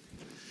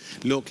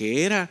 Lo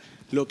que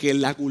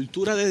la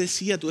cultura le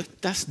decía, tú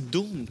estás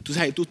doomed,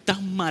 tú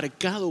estás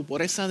marcado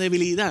por esa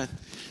debilidad,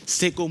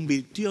 se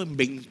convirtió en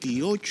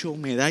 28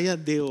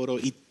 medallas de oro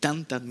y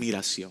tanta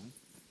admiración.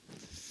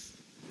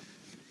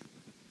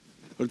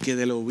 Porque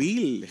de lo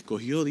vil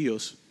escogió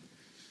Dios.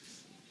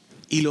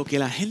 Y lo que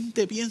la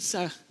gente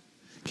piensa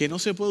que no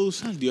se puede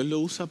usar, Dios lo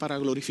usa para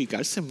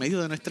glorificarse en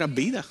medio de nuestras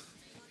vidas.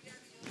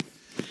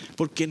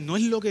 Porque no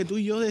es lo que tú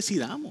y yo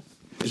decidamos,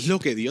 es lo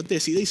que Dios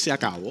decide y se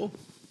acabó.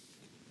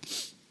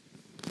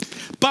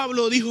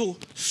 Pablo dijo,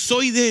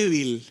 soy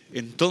débil,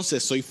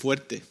 entonces soy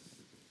fuerte.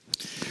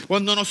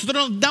 Cuando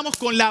nosotros nos damos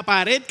con la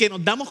pared, que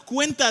nos damos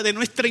cuenta de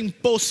nuestra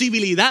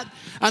imposibilidad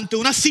ante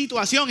una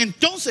situación,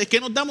 entonces que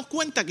nos damos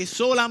cuenta que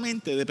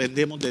solamente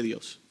dependemos de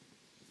Dios.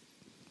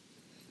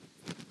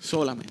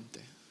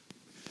 Solamente.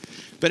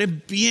 Pero es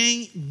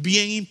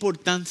bien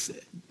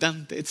importante,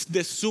 es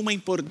de suma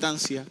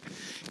importancia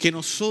que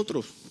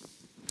nosotros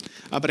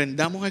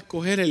aprendamos a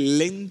escoger el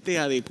lente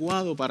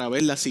adecuado para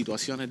ver las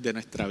situaciones de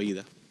nuestra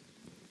vida.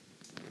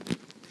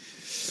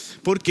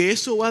 Porque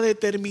eso va a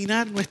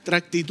determinar nuestra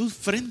actitud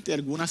frente a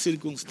algunas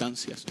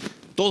circunstancias.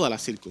 Todas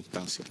las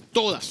circunstancias,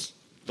 todas.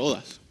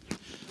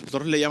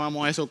 Nosotros le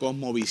llamamos a eso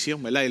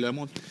cosmovisión, ¿verdad? Y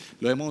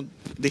lo hemos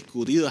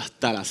discutido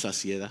hasta la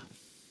saciedad.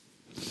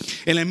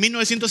 En el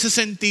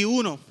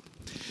 1961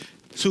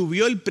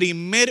 subió el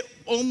primer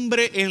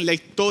hombre en la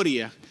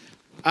historia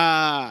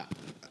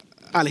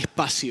al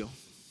espacio.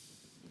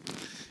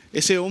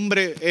 Ese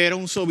hombre era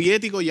un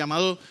soviético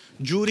llamado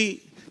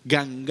Yuri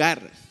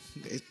Gagarin.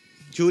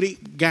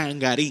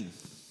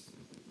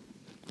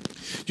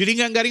 Yuri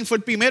Gagarin fue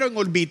el primero en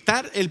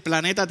orbitar el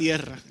planeta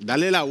Tierra,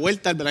 darle la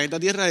vuelta al planeta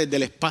Tierra desde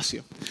el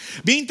espacio.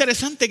 Bien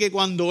interesante que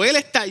cuando él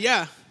está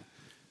allá,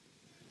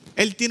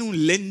 él tiene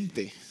un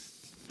lente.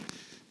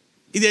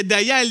 Y desde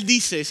allá él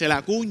dice, se la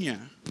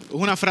acuña, es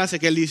una frase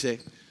que él dice,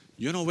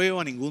 yo no veo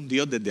a ningún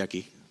Dios desde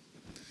aquí.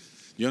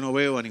 Yo no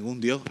veo a ningún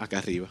Dios acá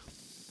arriba.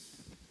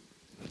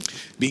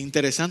 Bien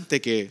interesante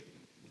que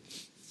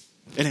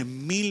en el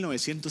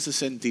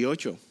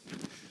 1968,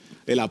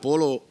 el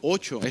Apolo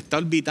 8 está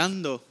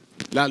orbitando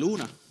la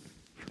luna,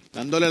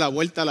 dándole la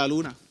vuelta a la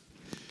luna.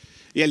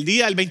 Y el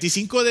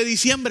 25 de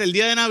diciembre, el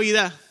día de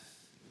Navidad,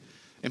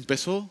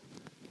 empezó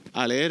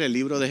a leer el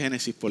libro de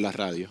Génesis por la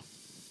radio.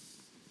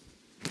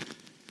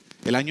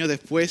 El año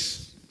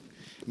después,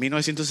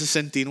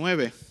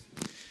 1969,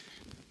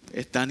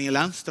 está Neil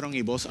Armstrong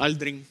y Buzz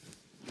Aldrin,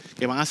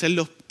 que van a ser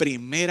las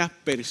primeras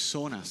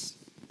personas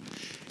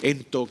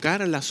en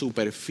tocar la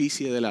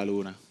superficie de la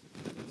luna.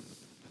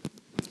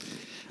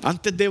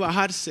 Antes de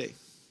bajarse,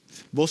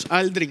 Buzz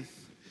Aldrin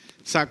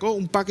sacó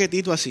un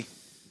paquetito así.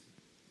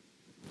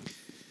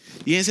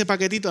 Y en ese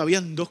paquetito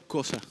habían dos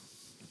cosas.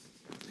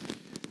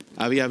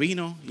 Había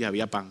vino y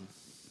había pan.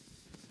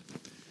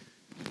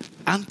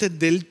 Antes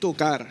de él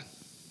tocar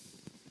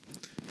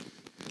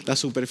la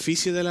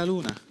superficie de la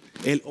luna,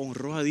 él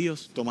honró a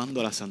Dios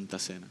tomando la Santa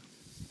Cena.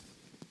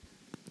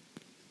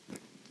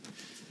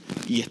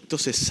 Y esto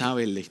se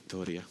sabe en la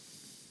historia.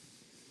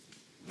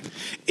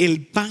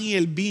 El pan y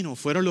el vino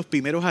fueron los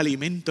primeros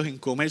alimentos en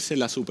comerse en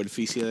la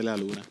superficie de la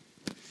luna.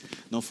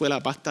 No fue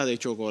la pasta de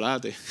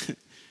chocolate,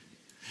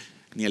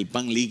 ni el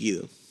pan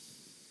líquido.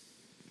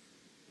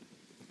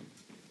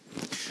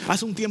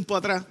 Hace un tiempo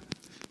atrás,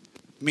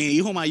 mi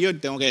hijo mayor,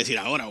 tengo que decir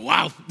ahora,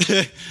 wow,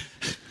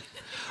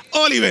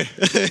 Oliver,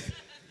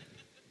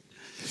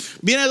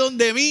 viene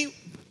donde mí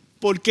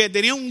porque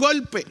tenía un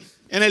golpe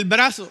en el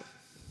brazo.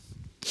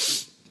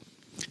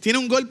 Tiene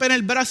un golpe en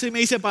el brazo y me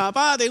dice,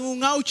 papá, tengo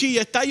un auchi y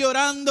está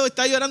llorando. Y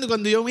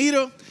cuando yo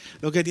miro,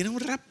 lo que tiene es un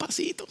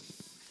raspacito.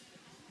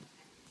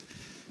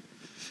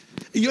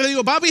 Y yo le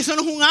digo, papi, eso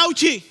no es un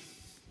auchi.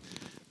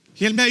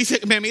 Y él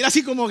me mira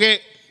así como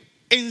que,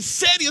 ¿en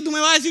serio tú me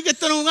vas a decir que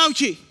esto no es un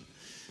auchi?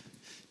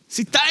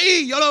 Si está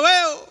ahí, yo lo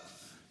veo.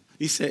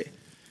 Dice,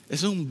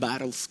 eso es un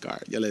battle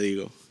scar, yo le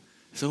digo.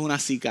 Eso es una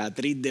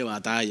cicatriz de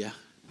batalla.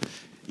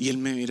 Y él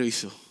me miró y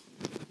hizo,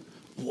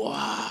 wow.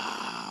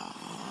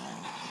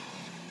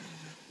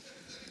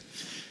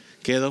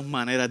 Qué dos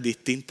maneras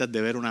distintas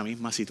de ver una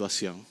misma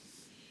situación.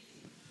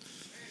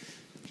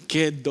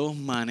 Qué dos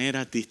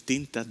maneras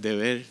distintas de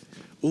ver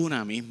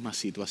una misma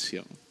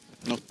situación.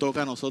 Nos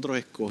toca a nosotros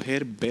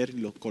escoger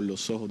verlo con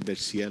los ojos del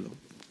cielo.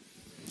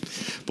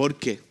 ¿Por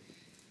qué?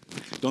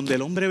 Donde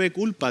el hombre ve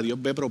culpa, Dios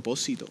ve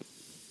propósito.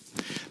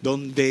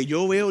 Donde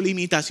yo veo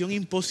limitación e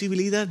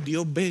imposibilidad,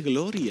 Dios ve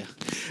gloria.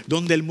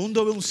 Donde el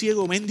mundo ve un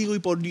ciego, mendigo y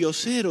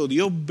pordiosero,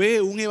 Dios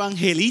ve un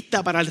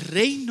evangelista para el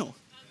reino.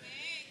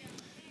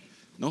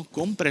 No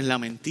compres la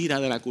mentira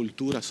de la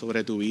cultura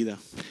sobre tu vida.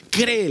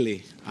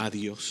 Créele a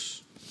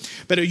Dios.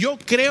 Pero yo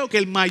creo que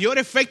el mayor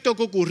efecto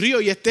que ocurrió,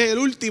 y este es el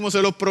último,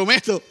 se los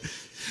prometo,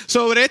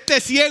 sobre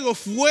este ciego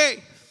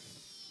fue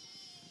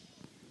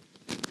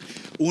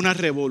una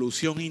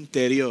revolución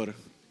interior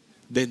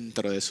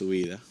dentro de su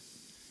vida.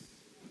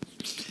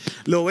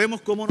 Lo vemos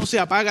cómo no se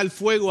apaga el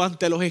fuego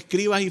ante los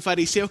escribas y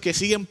fariseos que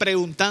siguen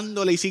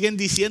preguntándole y siguen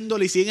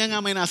diciéndole y siguen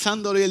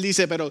amenazándole. Y él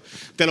dice, pero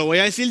te lo voy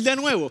a decir de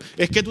nuevo.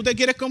 ¿Es que tú te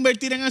quieres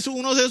convertir en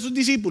uno de sus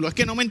discípulos? ¿Es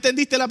que no me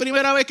entendiste la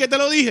primera vez que te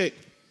lo dije?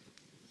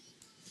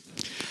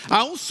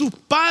 Aún sus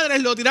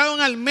padres lo tiraron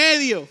al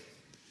medio.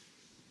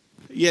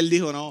 Y él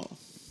dijo, no,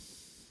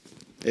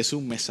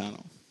 Jesús me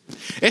sanó.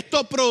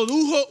 Esto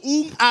produjo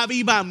un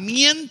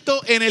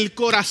avivamiento en el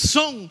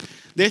corazón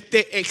de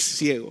este ex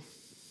ciego.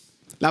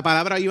 La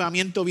palabra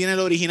avivamiento viene del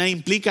original,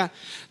 implica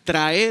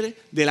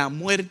traer de la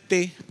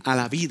muerte a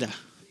la vida.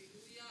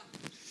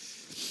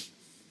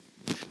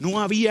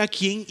 No había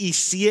quien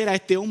hiciera a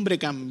este hombre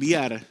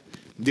cambiar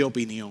de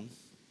opinión.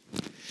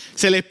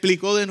 Se le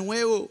explicó de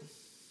nuevo.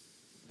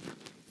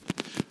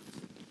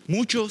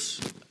 Muchas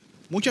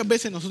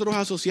veces nosotros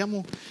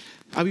asociamos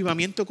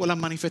avivamiento con las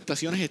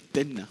manifestaciones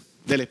externas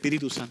del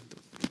Espíritu Santo.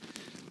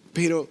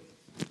 Pero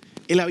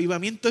el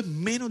avivamiento es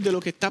menos de lo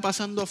que está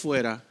pasando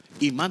afuera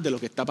y más de lo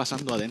que está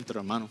pasando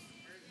adentro, hermano.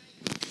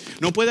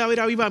 No puede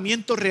haber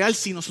avivamiento real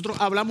si nosotros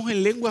hablamos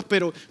en lenguas,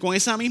 pero con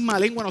esa misma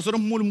lengua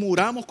nosotros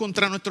murmuramos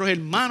contra nuestros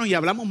hermanos y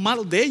hablamos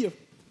malos de ellos.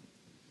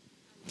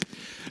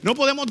 No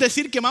podemos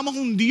decir que amamos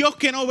un Dios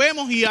que no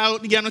vemos y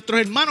a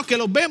nuestros hermanos que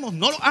los vemos,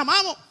 no los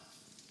amamos.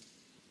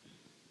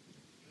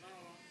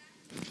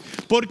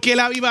 Porque el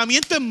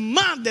avivamiento es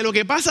más de lo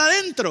que pasa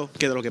adentro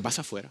que de lo que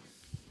pasa afuera.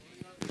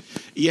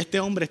 Y este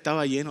hombre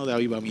estaba lleno de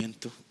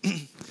avivamiento.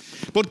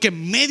 Porque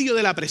en medio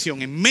de la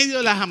presión, en medio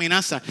de las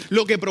amenazas,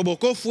 lo que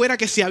provocó fuera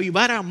que se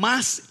avivara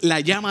más la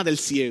llama del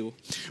ciego.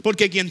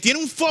 Porque quien tiene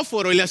un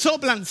fósforo y le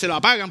soplan, se lo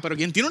apagan. Pero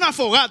quien tiene una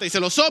fogata y se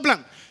lo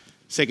soplan,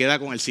 se queda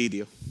con el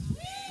sitio.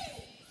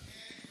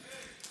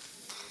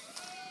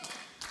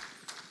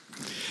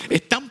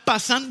 Están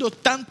pasando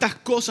tantas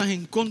cosas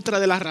en contra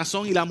de la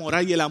razón y la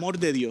moral y el amor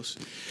de Dios.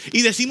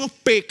 Y decimos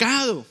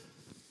pecado.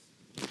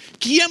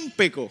 ¿Quién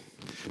pecó?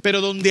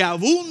 Pero donde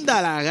abunda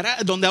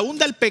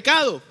el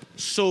pecado,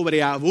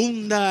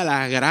 sobreabunda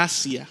la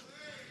gracia.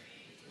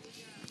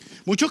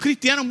 Muchos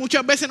cristianos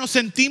muchas veces nos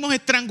sentimos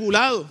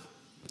estrangulados,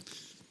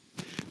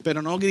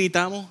 pero no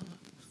gritamos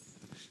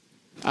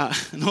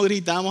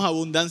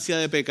abundancia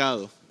de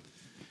pecado.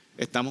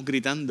 Estamos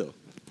gritando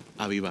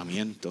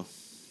avivamiento.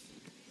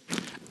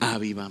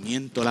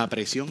 Avivamiento. La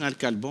presión al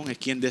carbón es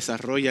quien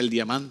desarrolla el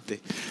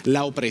diamante.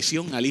 La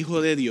opresión al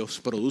Hijo de Dios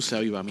produce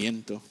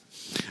avivamiento.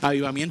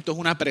 Avivamiento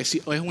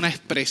es una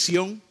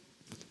expresión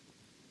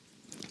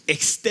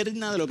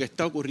externa de lo que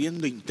está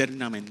ocurriendo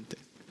internamente.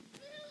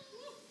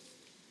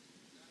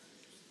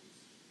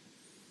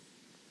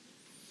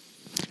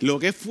 Lo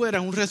que fuera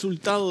es un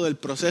resultado del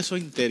proceso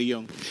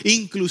interior.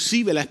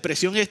 Inclusive la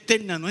expresión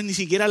externa no es ni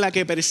siquiera la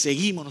que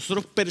perseguimos.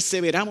 Nosotros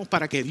perseveramos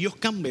para que Dios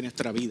cambie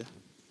nuestra vida.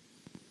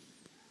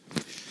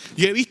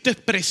 Yo he visto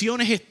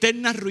expresiones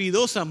externas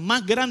ruidosas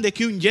más grandes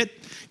que un jet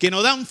que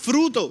no dan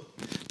fruto,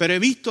 pero he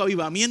visto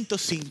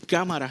avivamientos sin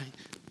cámaras,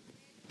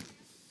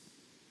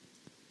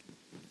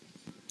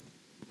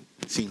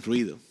 sin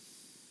ruido.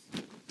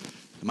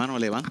 Hermano,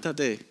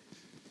 levántate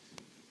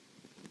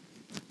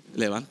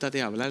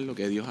a hablar lo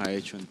que Dios ha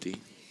hecho en ti.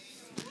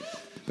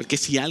 Porque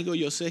si algo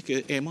yo sé es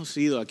que hemos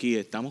ido aquí,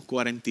 estamos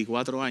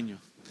 44 años,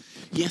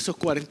 y esos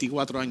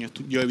 44 años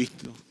yo he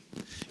visto,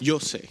 yo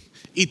sé,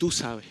 y tú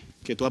sabes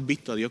que tú has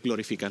visto a Dios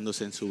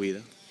glorificándose en su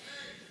vida.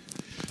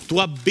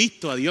 Tú has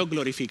visto a Dios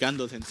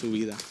glorificándose en su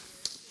vida.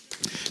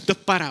 Esto es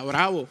para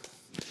bravo.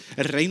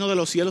 El reino de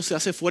los cielos se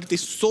hace fuerte y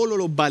solo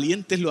los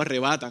valientes lo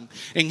arrebatan.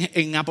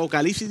 En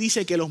Apocalipsis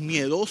dice que los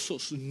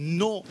miedosos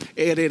no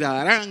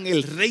heredarán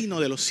el reino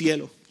de los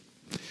cielos.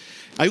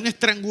 Hay un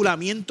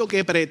estrangulamiento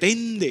que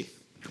pretende,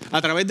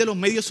 a través de los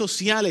medios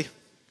sociales,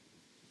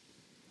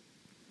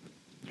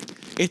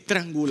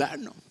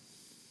 estrangularnos.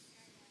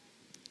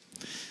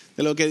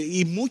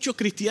 Y muchos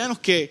cristianos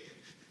que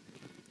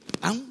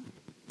han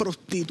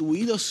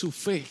prostituido su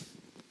fe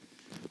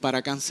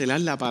para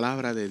cancelar la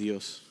palabra de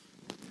Dios.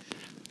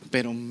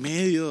 Pero en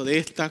medio de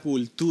esta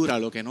cultura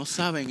lo que no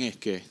saben es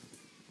que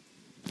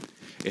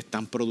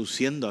están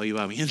produciendo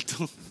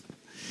avivamiento.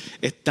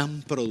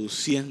 Están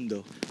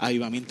produciendo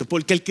avivamiento.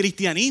 Porque el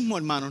cristianismo,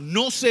 hermanos,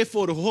 no se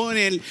forjó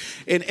en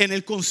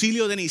el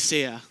concilio de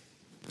Nicea.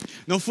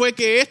 No fue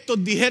que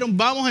estos dijeron,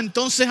 vamos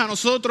entonces a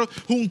nosotros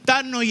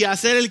juntarnos y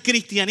hacer el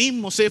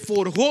cristianismo. Se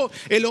forjó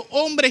en los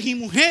hombres y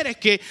mujeres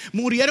que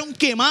murieron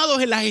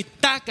quemados en las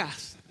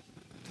estacas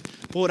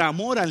por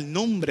amor al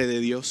nombre de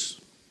Dios.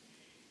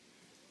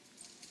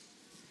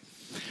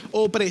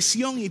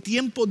 Opresión y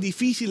tiempos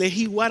difíciles es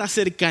igual a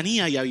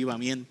cercanía y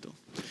avivamiento.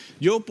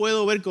 Yo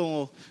puedo ver,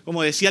 como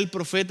decía el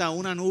profeta,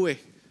 una nube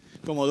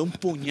como de un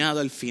puñado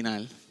al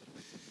final.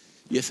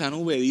 Y esa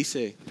nube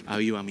dice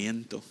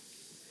avivamiento.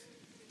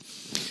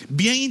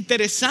 Bien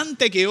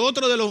interesante que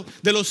otro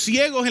de los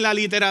ciegos en la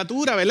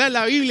literatura, ¿verdad? En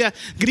la Biblia,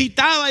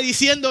 gritaba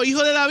diciendo: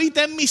 Hijo de David,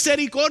 ten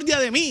misericordia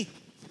de mí.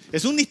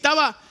 Jesús ni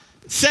estaba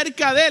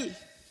cerca de él.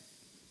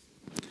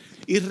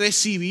 Y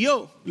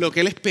recibió lo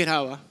que él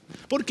esperaba.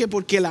 ¿Por qué?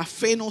 Porque la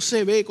fe no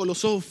se ve con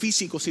los ojos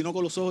físicos, sino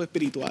con los ojos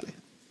espirituales.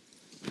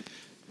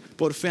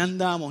 Por fe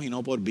andamos y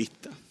no por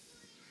vista.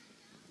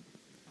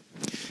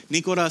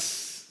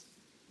 Nicholas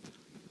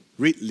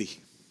Ridley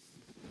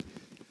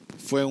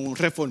fue un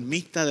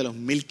reformista de los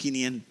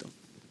 1500.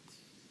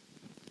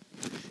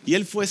 Y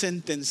él fue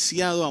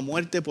sentenciado a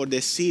muerte por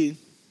decir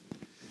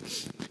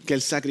que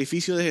el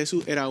sacrificio de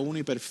Jesús era uno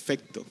y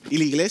perfecto. Y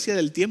la iglesia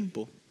del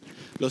tiempo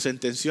lo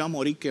sentenció a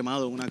morir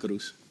quemado en una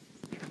cruz,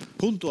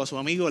 junto a su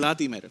amigo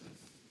Latimer.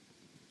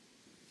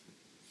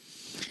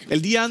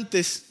 El día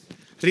antes,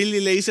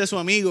 Ridley le dice a su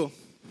amigo: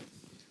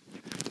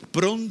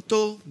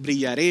 pronto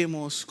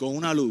brillaremos con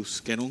una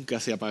luz que nunca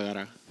se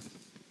apagará.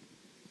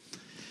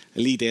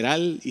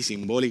 Literal y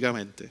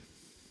simbólicamente.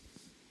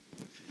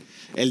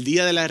 El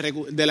día de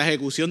la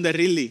ejecución de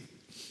Ridley,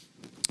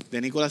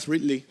 de Nicholas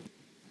Ridley,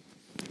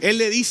 él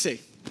le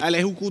dice al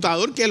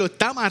ejecutador que lo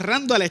está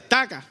amarrando a la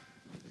estaca,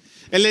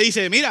 él le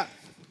dice: mira,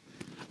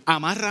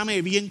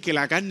 amárrame bien, que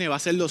la carne va a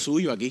ser lo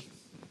suyo aquí.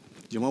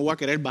 Yo me voy a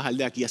querer bajar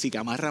de aquí, así que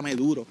amárrame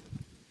duro.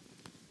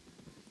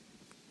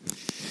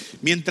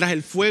 Mientras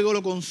el fuego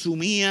lo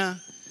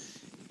consumía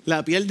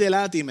la piel de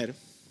Latimer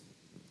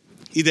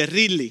y de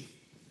Ridley,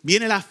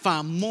 viene la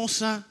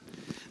famosa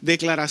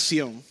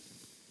declaración.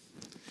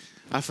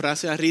 La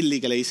frase a Ridley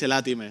que le dice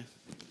Latimer,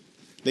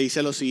 le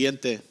dice lo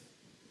siguiente: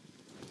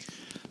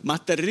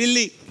 Master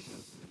Ridley,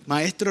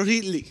 Maestro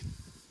Ridley,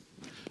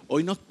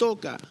 hoy nos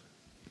toca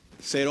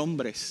ser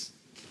hombres.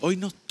 Hoy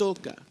nos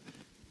toca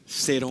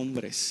ser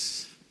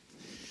hombres.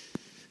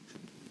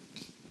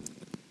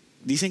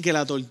 Dicen que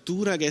la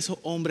tortura que esos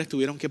hombres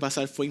tuvieron que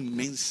pasar fue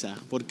inmensa,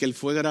 porque el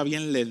fuego era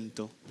bien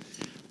lento.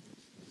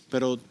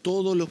 Pero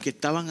todos los que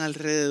estaban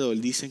alrededor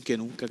dicen que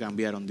nunca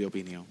cambiaron de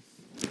opinión.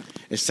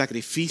 El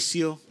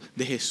sacrificio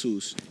de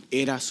Jesús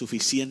era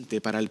suficiente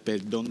para el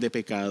perdón de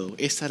pecado.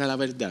 Esa era la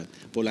verdad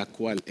por la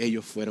cual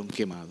ellos fueron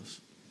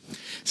quemados.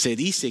 Se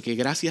dice que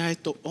gracias a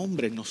estos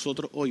hombres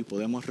nosotros hoy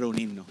podemos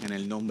reunirnos en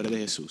el nombre de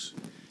Jesús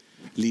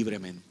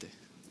libremente.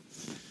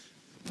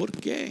 ¿Por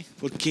qué?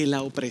 Porque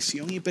la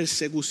opresión y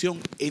persecución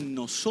en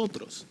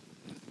nosotros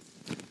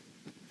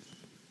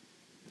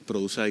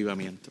produce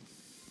avivamiento.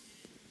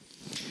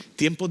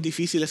 Tiempos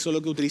difíciles son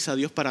lo que utiliza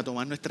Dios para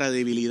tomar nuestra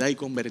debilidad y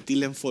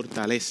convertirla en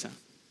fortaleza.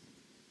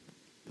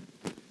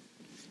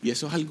 Y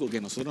eso es algo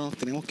que nosotros nos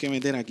tenemos que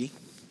meter aquí.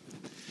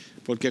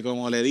 Porque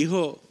como le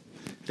dijo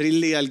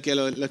Ridley al que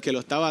lo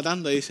estaba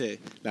atando, dice: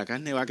 la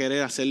carne va a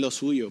querer hacer lo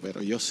suyo,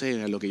 pero yo sé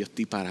en lo que yo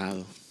estoy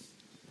parado.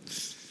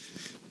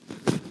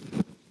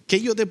 ¿Qué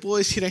yo te puedo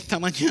decir esta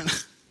mañana?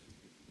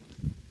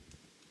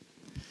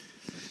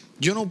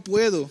 Yo no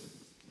puedo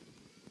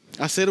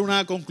hacer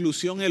una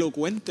conclusión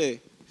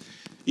elocuente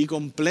y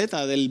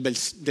completa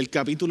del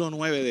capítulo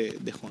 9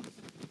 de Juan.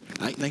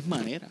 No hay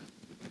manera.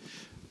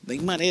 No hay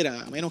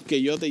manera, a menos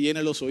que yo te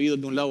llene los oídos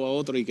de un lado a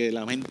otro y que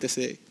la mente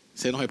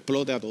se nos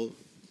explote a todos.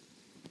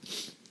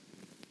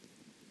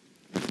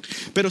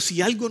 Pero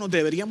si algo nos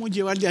deberíamos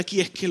llevar de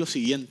aquí es que lo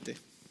siguiente.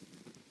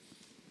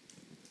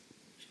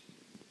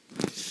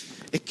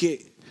 Es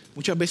que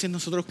muchas veces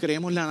nosotros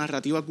creemos la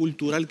narrativa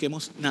cultural que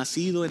hemos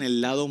nacido en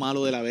el lado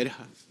malo de la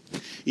verja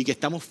y que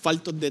estamos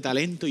faltos de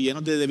talento y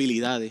llenos de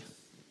debilidades.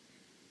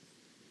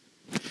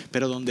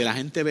 Pero donde la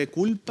gente ve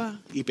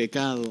culpa y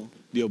pecado,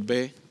 Dios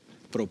ve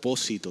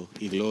propósito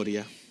y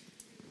gloria.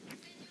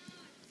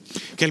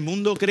 Que el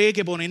mundo cree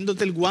que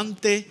poniéndote el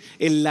guante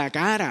en la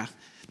cara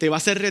te va a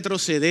hacer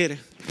retroceder.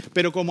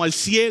 Pero como al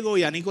ciego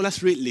y a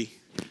Nicholas Ridley,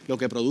 lo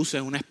que produce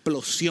es una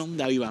explosión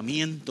de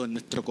avivamiento en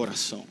nuestro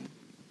corazón.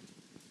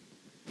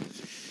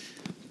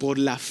 Por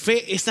la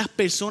fe, esas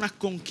personas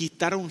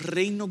conquistaron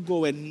reinos,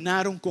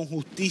 gobernaron con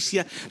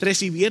justicia,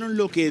 recibieron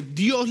lo que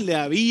Dios le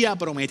había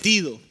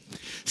prometido.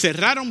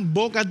 Cerraron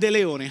bocas de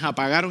leones,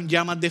 apagaron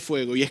llamas de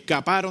fuego y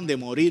escaparon de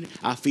morir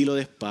a filo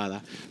de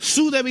espada.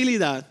 Su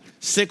debilidad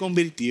se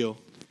convirtió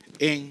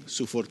en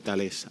su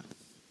fortaleza.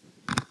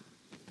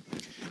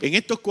 En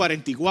estos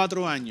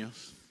 44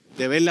 años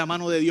de ver la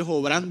mano de Dios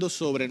obrando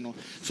sobre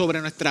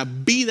nuestra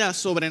vida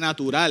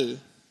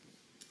sobrenatural,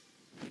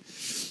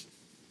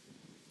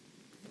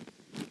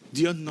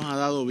 Dios nos ha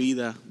dado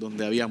vida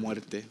donde había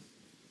muerte.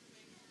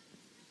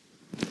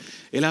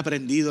 Él ha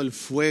prendido el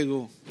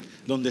fuego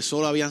donde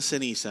solo habían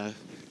cenizas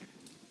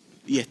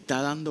y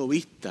está dando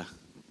vista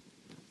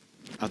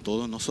a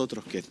todos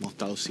nosotros que hemos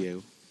estado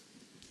ciegos.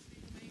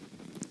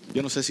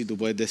 Yo no sé si tú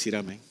puedes decir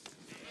amén.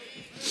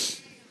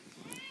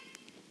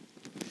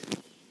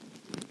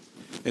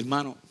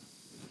 Hermano,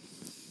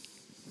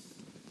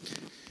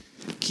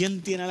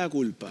 ¿quién tiene la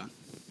culpa?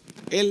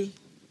 ¿Él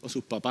o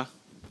sus papás?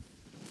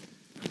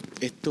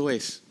 Esto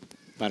es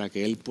para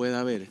que él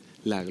pueda ver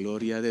la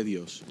gloria de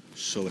Dios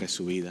sobre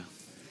su vida.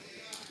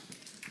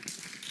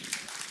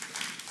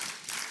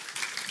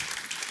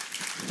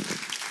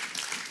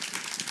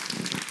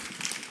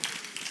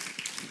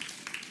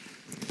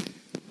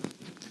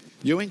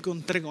 Yo me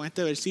encontré con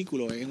este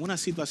versículo en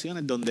unas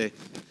situaciones donde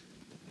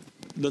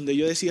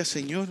yo decía,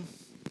 Señor,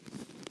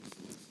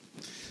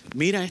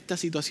 mira esta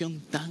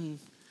situación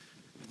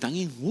tan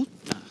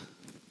injusta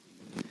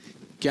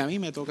que a mí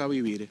me toca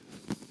vivir.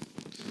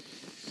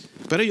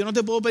 Pero yo no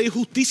te puedo pedir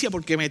justicia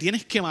porque me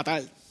tienes que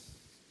matar,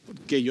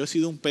 porque yo he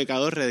sido un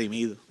pecador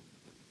redimido.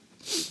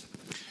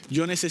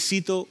 Yo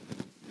necesito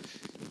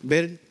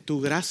ver tu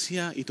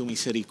gracia y tu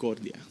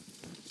misericordia.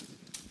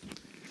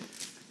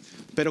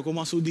 Pero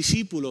como a sus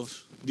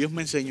discípulos, Dios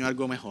me enseñó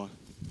algo mejor.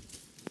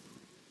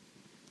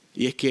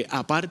 Y es que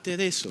aparte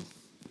de eso,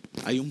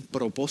 hay un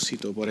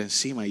propósito por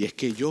encima, y es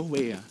que yo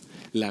vea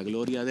la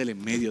gloria de Él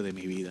en medio de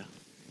mi vida.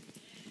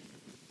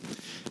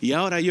 Y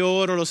ahora yo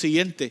oro lo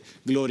siguiente: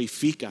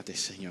 glorifícate,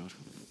 Señor.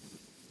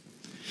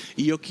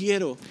 Y yo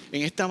quiero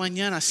en esta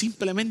mañana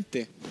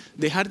simplemente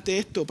dejarte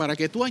esto para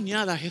que tú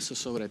añadas eso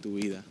sobre tu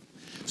vida,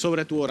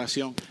 sobre tu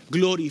oración.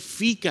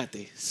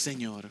 Glorifícate,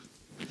 Señor.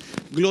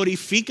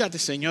 Glorifícate,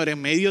 Señor, en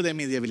medio de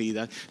mi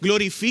debilidad.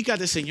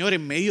 Glorifícate, Señor,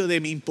 en medio de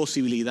mi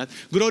imposibilidad.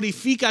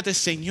 Glorifícate,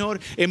 Señor,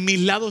 en mis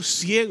lados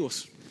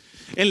ciegos,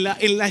 en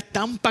la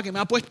estampa que me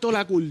ha puesto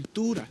la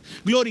cultura.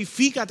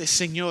 Glorifícate,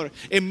 Señor,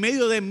 en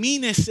medio de mi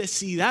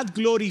necesidad.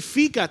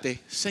 Glorifícate,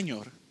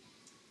 Señor.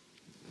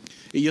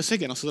 Y yo sé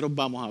que nosotros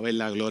vamos a ver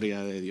la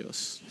gloria de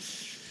Dios,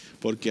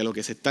 porque lo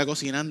que se está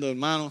cocinando,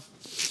 hermano,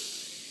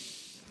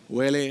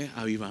 huele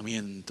a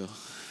avivamiento.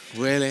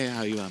 Huele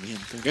a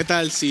avivamiento. ¿Qué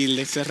tal si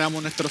le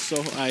cerramos nuestros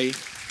ojos ahí?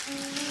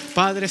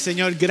 Padre,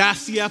 Señor,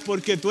 gracias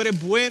porque tú eres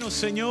bueno,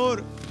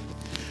 Señor.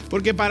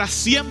 Porque para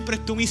siempre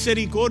es tu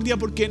misericordia,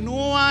 porque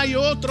no hay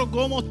otro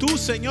como tú,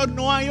 Señor,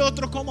 no hay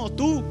otro como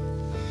tú.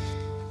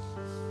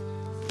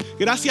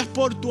 Gracias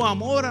por tu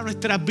amor a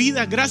nuestras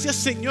vidas. Gracias,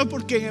 Señor,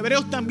 porque en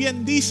Hebreos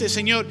también dice,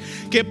 Señor,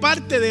 que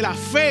parte de la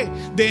fe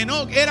de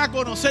Enoc era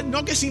conocer,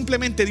 no que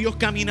simplemente Dios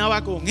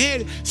caminaba con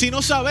él,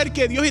 sino saber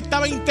que Dios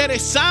estaba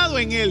interesado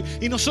en él.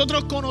 Y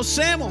nosotros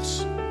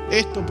conocemos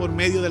esto por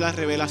medio de la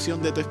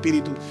revelación de tu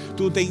Espíritu.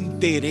 Tú te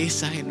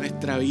interesas en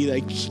nuestra vida.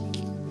 Y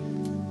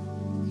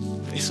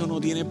eso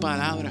no tiene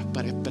palabras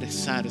para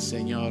expresar,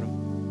 Señor.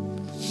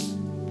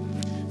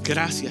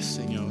 Gracias,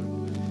 Señor.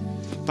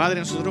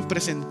 Padre, nosotros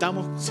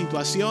presentamos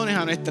situaciones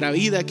a nuestra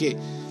vida que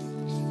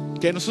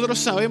nosotros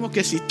sabemos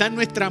que si está en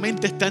nuestra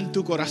mente, está en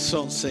tu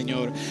corazón,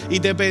 Señor.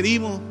 Y te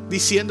pedimos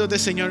diciéndote,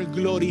 Señor,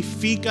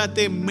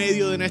 glorifícate en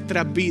medio de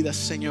nuestras vidas,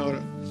 Señor.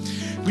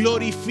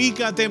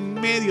 Glorifícate en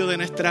medio de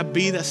nuestras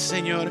vidas,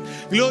 Señor.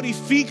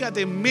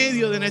 Glorifícate en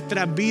medio de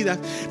nuestras vidas.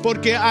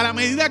 Porque a la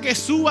medida que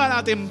suba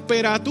la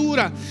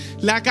temperatura,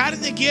 la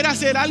carne quiere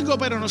hacer algo,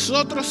 pero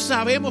nosotros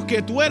sabemos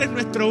que tú eres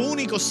nuestro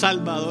único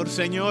Salvador,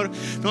 Señor.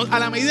 A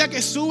la medida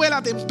que sube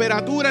la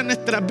temperatura en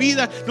nuestras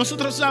vidas,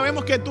 nosotros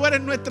sabemos que tú eres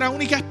nuestra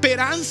única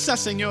esperanza,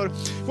 Señor.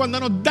 Cuando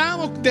nos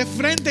damos de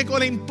frente con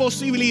la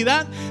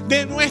imposibilidad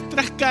de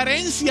nuestras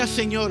carencias,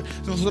 Señor,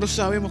 nosotros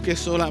sabemos que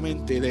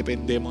solamente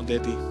dependemos de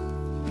ti.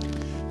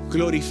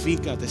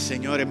 Glorifícate,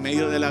 Señor, en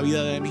medio de la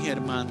vida de mis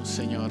hermanos,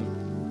 Señor.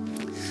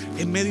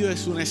 En medio de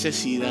su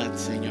necesidad,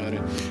 Señor.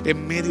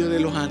 En medio de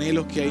los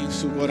anhelos que hay en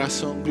su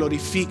corazón.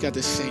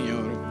 Glorifícate,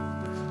 Señor.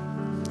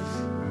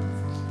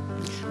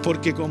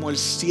 Porque como el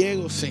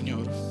ciego,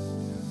 Señor,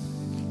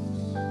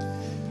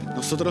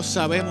 nosotros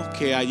sabemos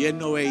que ayer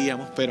no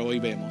veíamos, pero hoy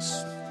vemos.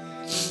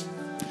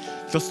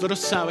 Nosotros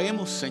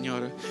sabemos,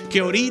 Señor, que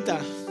ahorita,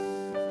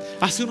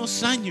 hace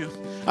unos años,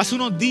 hace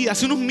unos días,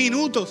 hace unos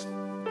minutos,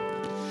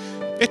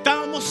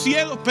 estábamos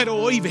ciegos, pero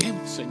hoy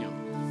vemos, Señor.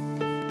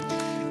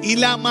 Y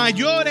la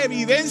mayor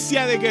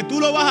evidencia de que tú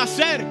lo vas a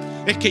hacer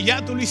es que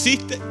ya tú lo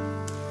hiciste.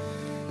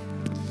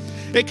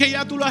 Es que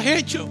ya tú lo has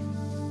hecho.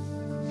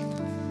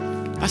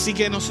 Así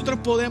que nosotros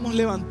podemos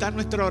levantar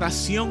nuestra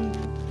oración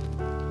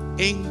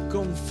en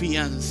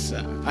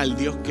confianza al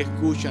Dios que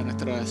escucha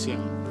nuestra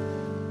oración,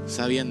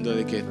 sabiendo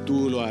de que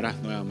tú lo harás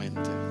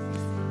nuevamente.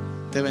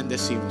 Te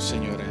bendecimos,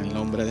 Señor, en el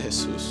nombre de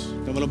Jesús.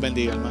 Dios me los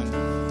bendiga, hermano.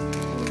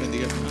 Dios me los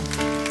bendiga,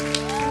 hermano.